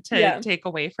I want to Yeah. take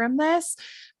away from this,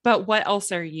 but what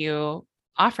else are you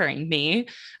offering me?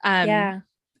 Um, Yeah.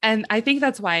 and I think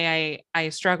that's why I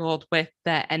struggled with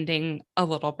the ending a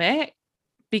little bit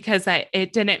because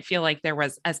it didn't feel like there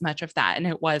was as much of that, and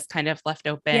it was kind of left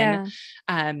open, Yeah.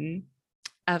 um,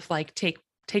 of like take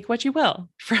what you will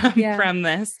from Yeah.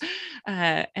 this,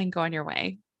 and go on your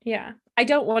way. Yeah. I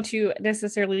don't want to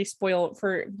necessarily spoil it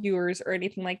for viewers or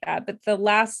anything like that, but the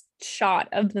last shot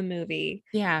of the movie,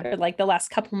 Yeah. or like the last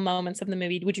couple moments of the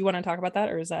movie, would you want to talk about that,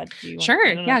 or is that, do you want, I Sure.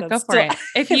 don't know if Yeah, go that's for still, it.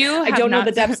 If you I have don't know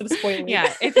the not, depths of spoiling.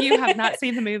 yeah, if you have not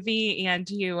seen the movie and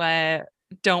you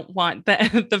don't want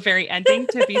the very ending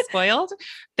to be spoiled,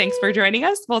 thanks for joining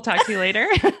us. We'll talk to you later.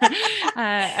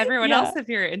 Everyone else, Yeah. if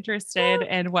you're interested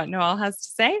in what Noelle has to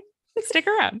say, stick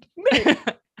around. Right.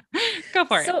 Go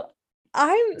for it. So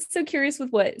I'm so curious with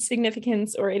what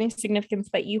significance or any significance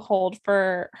that you hold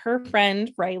for her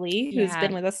friend Riley, who's Yeah.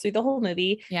 been with us through the whole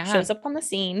movie, Yeah. shows up on the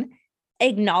scene,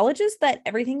 acknowledges that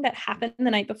everything that happened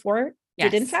the night before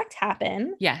did in Yes. fact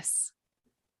happen, Yes.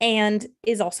 and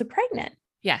is also pregnant.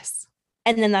 Yes.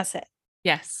 And then that's it.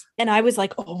 Yes. And I was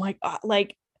like, oh my God,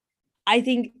 like, I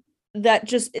think that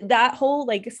just that whole,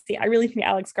 like, see, I really think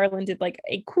Alex Garland did like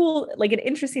a cool, like an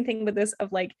interesting thing with this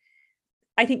of like,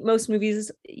 I think most movies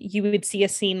you would see a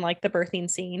scene like the birthing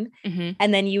scene, Mm-hmm.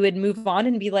 and then you would move on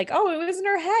and be like, oh, it was in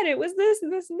her head, it was this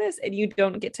and this and this, and you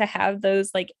don't get to have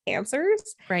those like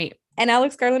answers. Right. And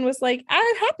Alex Garland was like, ah,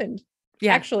 it happened.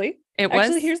 Yeah. Actually,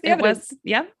 Actually, here's the evidence.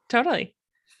 Yeah, totally.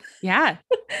 Yeah.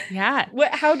 Yeah.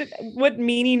 What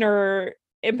meaning or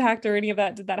impact or any of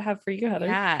that did that have for you, Heather?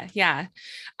 Yeah.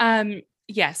 Yeah.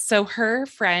 Yes. So her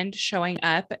friend showing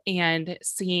up and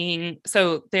seeing,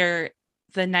 so the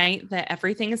night that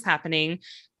everything is happening,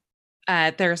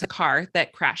 there's a car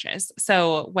that crashes.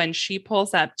 So when she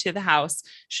pulls up to the house,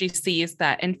 she sees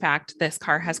that in fact this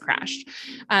car has crashed.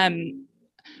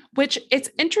 Which it's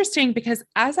interesting because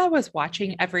as I was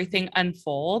watching everything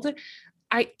unfold,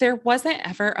 there wasn't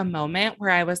ever a moment where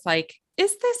I was like,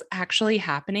 is this actually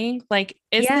happening? Like,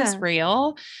 is this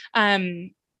real?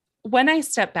 When I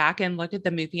step back and look at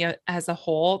the movie as a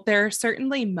whole, there are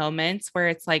certainly moments where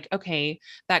it's like, okay,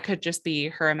 that could just be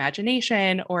her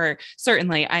imagination. Or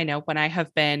certainly I know when I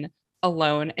have been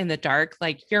alone in the dark,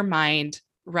 like your mind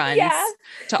runs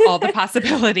to all the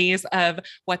possibilities of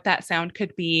what that sound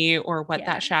could be or what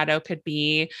that shadow could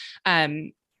be.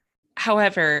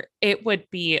 However, it would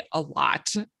be a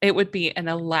lot. It would be an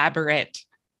elaborate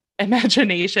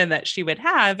imagination that she would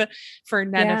have for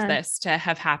none of this to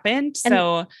have happened.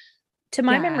 So to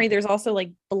my memory, there's also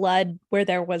like blood where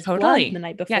there was blood the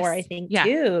night before, I think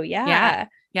too. Yeah.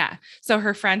 So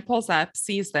her friend pulls up,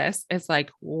 sees this, is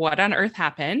like, what on earth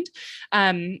happened?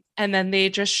 And then they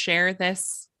just share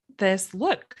this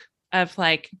look of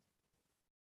like,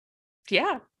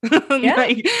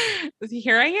 like,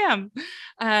 here I am.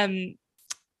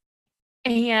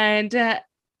 And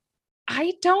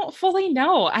I don't fully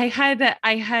know. I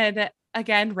had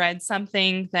again read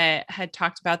something that had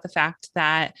talked about the fact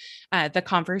that the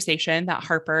conversation that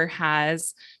Harper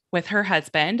has with her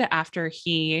husband after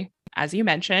he, as you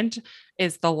mentioned,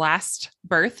 is the last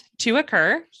birth to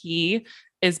occur. He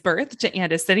is birthed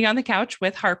and is sitting on the couch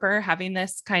with Harper having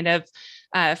this kind of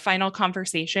final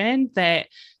conversation that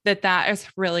is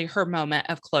really her moment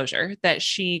of closure, that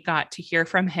she got to hear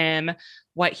from him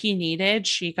what he needed.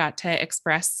 She got to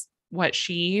express what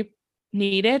she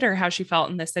needed or how she felt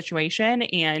in this situation.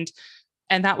 And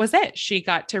that was it. She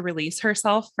got to release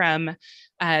herself from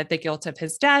the guilt of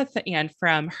his death and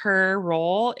from her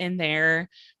role in their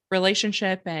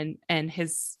relationship and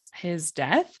his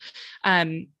death.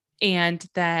 And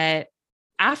that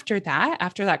after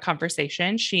that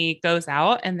conversation, she goes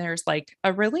out and there's like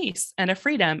a release and a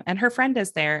freedom, and her friend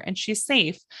is there and she's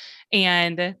safe.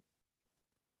 And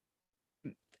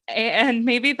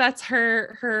maybe that's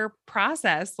her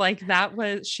process. Like that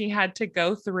was, she had to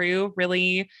go through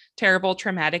really terrible,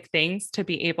 traumatic things to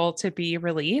be able to be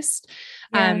released.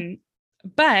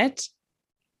 But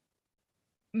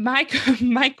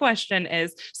my question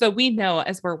is, so we know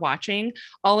as we're watching,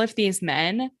 all of these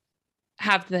men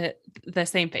have the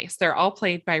same face. They're all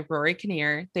played by Rory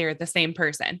Kinnear. They're the same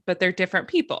person, but they're different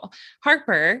people.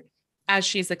 Harper, as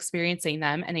she's experiencing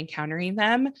them and encountering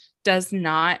them, does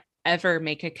not ever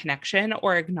make a connection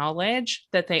or acknowledge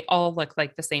that they all look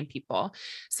like the same people.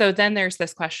 So then there's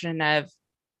this question of,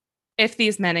 if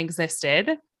these men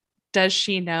existed, does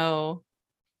she know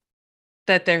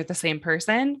that they're the same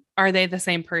person? Are they the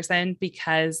same person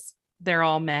because they're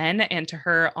all men and to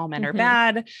her all men are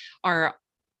bad?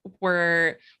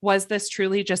 was this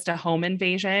truly just a home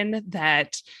invasion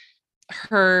that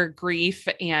her grief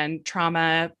and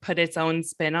trauma put its own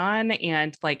spin on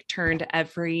and like turned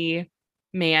every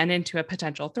man into a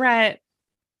potential threat?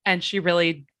 And she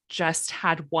really just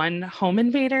had one home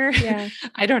invader. Yeah.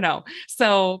 I don't know.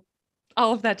 So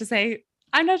all of that to say,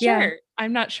 I'm not Yeah. sure.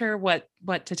 I'm not sure what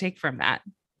to take from that.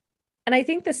 And I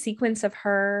think the sequence of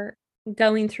her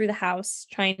going through the house,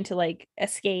 trying to like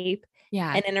escape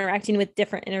Yeah. and interacting with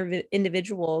different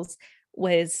individuals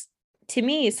was, to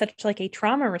me, such like a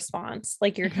trauma response.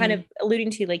 Like you're kind of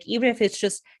alluding to, like, even if it's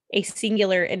just a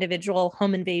singular individual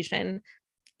home invasion,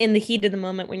 in the heat of the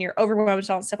moment when you're overwhelmed with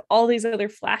all stuff, all these other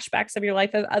flashbacks of your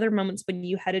life, of other moments when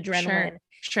you had adrenaline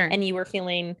Sure. and you were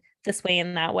feeling this way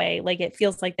and that way. Like it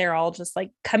feels like they're all just like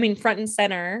coming front and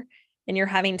center, and you're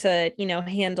having to,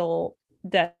 handle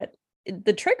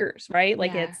the triggers, right?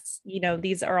 Like it's,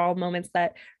 these are all moments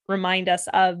that remind us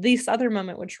of this other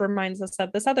moment, which reminds us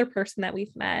of this other person that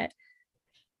we've met.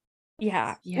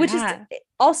 Yeah. Which is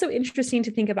also interesting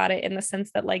to think about it in the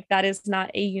sense that like that is not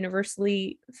a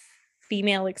universally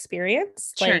female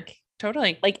experience. Sure. Like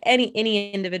Totally. Like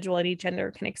any individual, any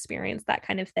gender can experience that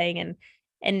kind of thing.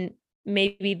 And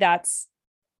maybe that's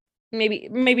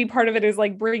maybe part of it is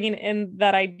like bringing in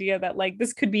that idea that like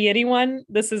this could be anyone.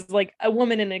 This is like a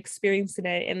woman and experiencing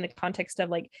it in the context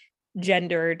of like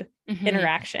gendered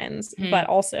interactions, but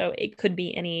also it could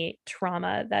be any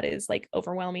trauma that is like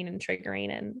overwhelming and triggering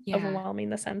and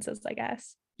overwhelming the senses, I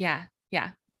guess. Yeah.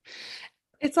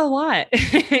 It's a lot.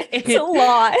 It's a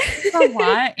lot. It's a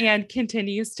lot, and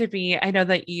continues to be. I know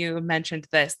that you mentioned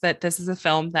that this is a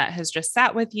film that has just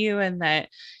sat with you and that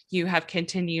you have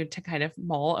continued to kind of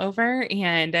mull over.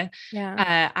 And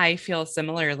I feel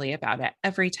similarly about it.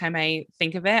 Every time I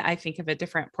think of it, I think of a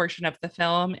different portion of the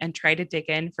film and try to dig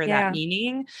in for that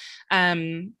meaning.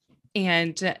 And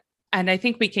I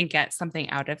think we can get something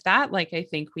out of that. Like, I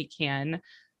think we can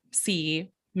see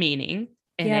meaning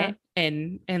in it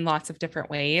in lots of different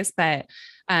ways. But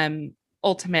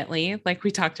ultimately, like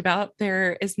we talked about,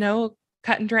 there is no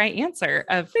cut and dry answer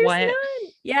of what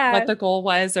the goal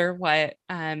was or what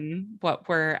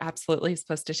we're absolutely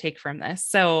supposed to take from this.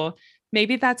 So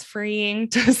maybe that's freeing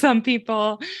to some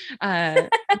people.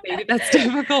 Maybe that's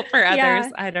difficult for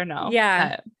others. I don't know.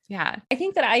 Yeah. I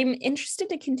think that I'm interested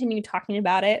to continue talking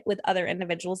about it with other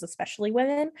individuals, especially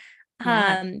women,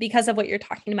 because of what you're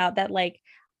talking about, that like,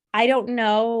 I don't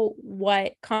know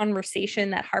what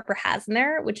conversation that Harper has in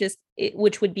there,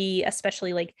 which would be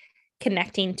especially like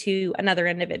connecting to another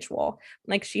individual.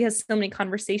 Like she has so many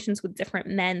conversations with different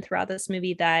men throughout this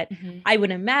movie that I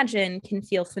would imagine can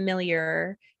feel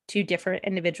familiar to different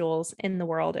individuals in the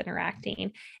world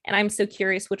interacting. And I'm so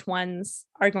curious which ones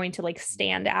are going to like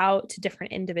stand out to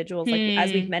different individuals. Like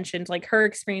as we've mentioned, like her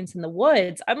experience in the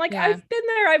woods, I'm like, I've been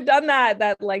there, I've done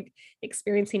that like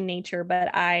experiencing nature, but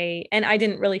I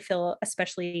didn't really feel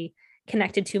especially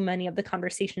connected to many of the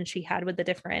conversations she had with the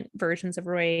different versions of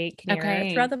Roy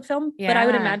Kinnear throughout the film. But I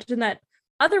would imagine that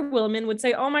other women would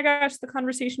say, oh my gosh, the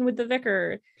conversation with the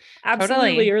vicar,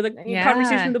 absolutely, or the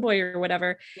conversation with the boy or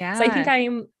whatever. So I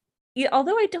think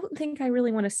although I don't think I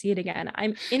really want to see it again,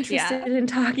 I'm interested in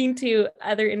talking to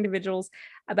other individuals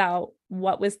about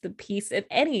what was the piece, if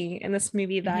any, in this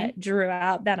movie that drew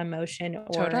out that emotion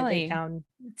or they found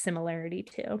similarity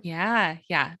to. Yeah,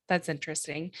 that's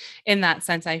interesting. In that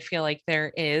sense, I feel like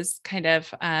there is kind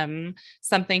of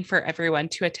something for everyone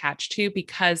to attach to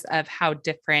because of how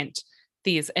different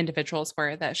these individuals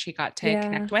were that she got to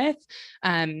connect with.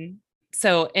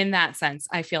 So in that sense,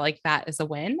 I feel like that is a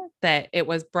win, that it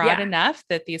was broad enough,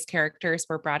 that these characters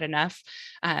were broad enough,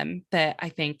 that I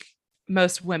think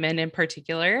most women in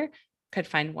particular could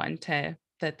find one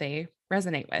that they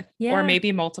resonate with, or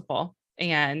maybe multiple.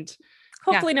 And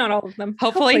hopefully not all of them.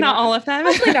 Hopefully not all of them.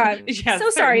 Hopefully not. So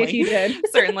sorry if you did.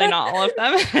 Certainly not all of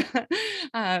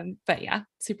them. But yeah,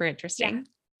 super interesting.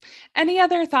 Any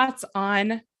other thoughts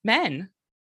on Men?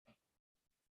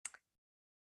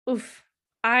 Oof.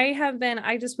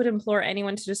 I just would implore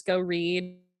anyone to just go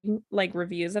read like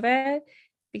reviews of it,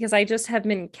 because I just have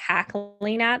been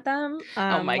cackling at them.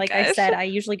 Like I said, I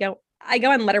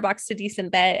go on Letterboxd to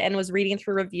Decent Bet and was reading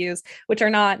through reviews, which are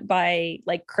not by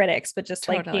like critics, but just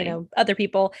like, other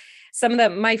people. Some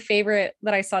of my favorite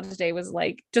that I saw today was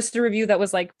like just a review that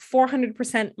was like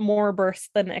 400% more births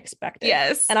than expected.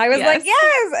 Yes. And I was like,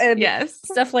 yes. And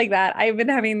stuff like that. I've been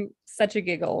having such a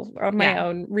giggle on my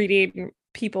own reading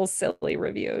people's silly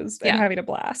reviews and having a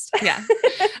blast.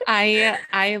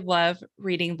 I love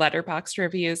reading Letterboxd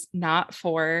reviews, not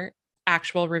for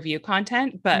actual review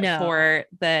content, but for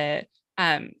the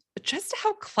just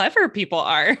how clever people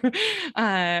are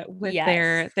with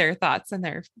Yes. their thoughts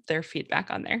and their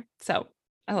feedback on there. So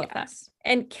I love that.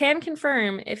 And can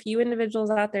confirm, if you individuals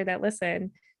out there that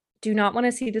listen do not want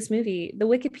to see this movie, the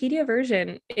Wikipedia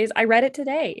version is, I read it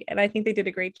today and I think they did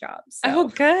a great job. So. Oh,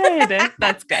 good.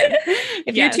 That's good.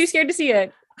 If you're too scared to see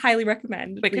it, highly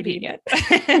recommend Wikipedia.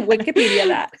 Wikipedia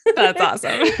that. That's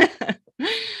awesome.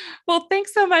 Well,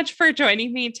 thanks so much for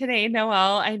joining me today,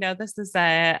 Noelle. I know this is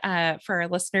for our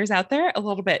listeners out there, a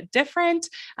little bit different,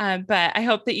 but I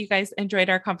hope that you guys enjoyed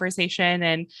our conversation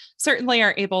and certainly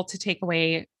are able to take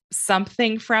away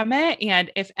something from it.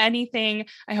 And if anything,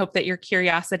 I hope that your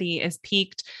curiosity is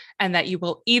piqued and that you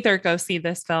will either go see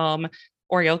this film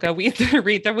or you'll go read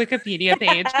the Wikipedia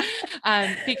page,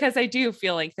 because I do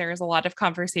feel like there is a lot of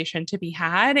conversation to be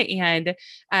had. And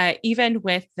even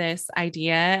with this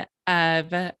idea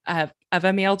of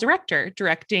a male director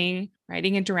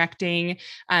writing and directing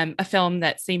a film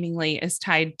that seemingly is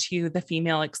tied to the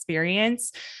female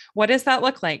experience, what does that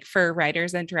look like for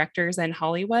writers and directors in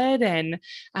Hollywood? And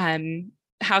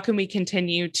how can we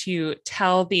continue to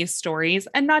tell these stories,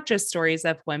 and not just stories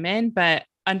of women, but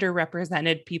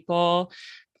underrepresented people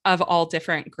of all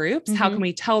different groups? How can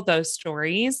we tell those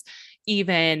stories,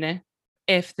 even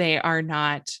if they are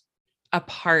not a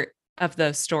part of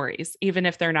those stories, even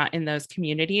if they're not in those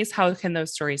communities? How can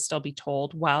those stories still be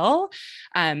told well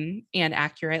and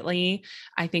accurately?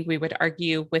 I think we would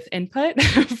argue with input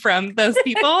from those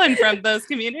people and from those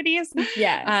communities.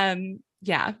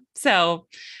 Yeah. So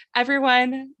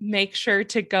everyone, make sure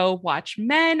to go watch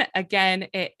Men. Again,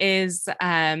 it is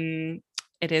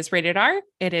rated R.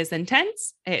 It is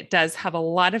intense. It does have a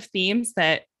lot of themes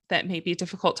that may be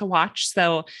difficult to watch.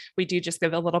 So we do just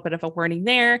give a little bit of a warning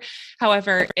there.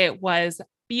 However, it was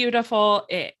beautiful.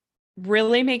 It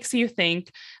really makes you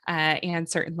think, and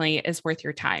certainly is worth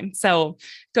your time. So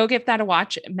go give that a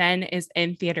watch. Men is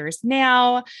in theaters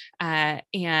now.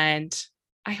 And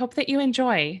I hope that you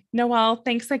enjoy. Noelle,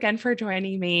 thanks again for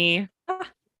joining me.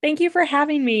 Thank you for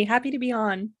having me. Happy to be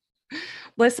on.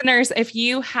 Listeners, if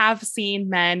you have seen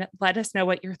Men, let us know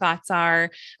what your thoughts are.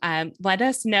 Let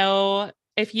us know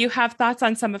if you have thoughts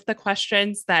on some of the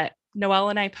questions that Noelle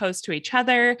and I posed to each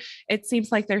other. It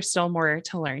seems like there's still more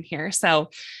to learn here.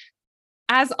 So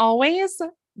as always,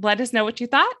 let us know what you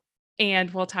thought,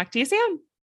 and we'll talk to you soon.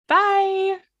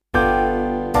 Bye.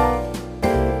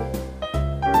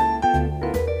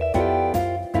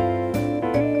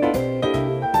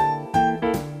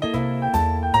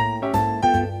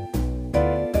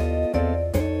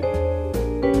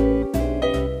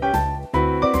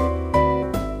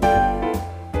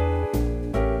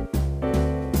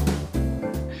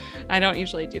 I don't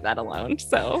usually do that alone,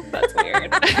 so that's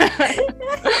weird.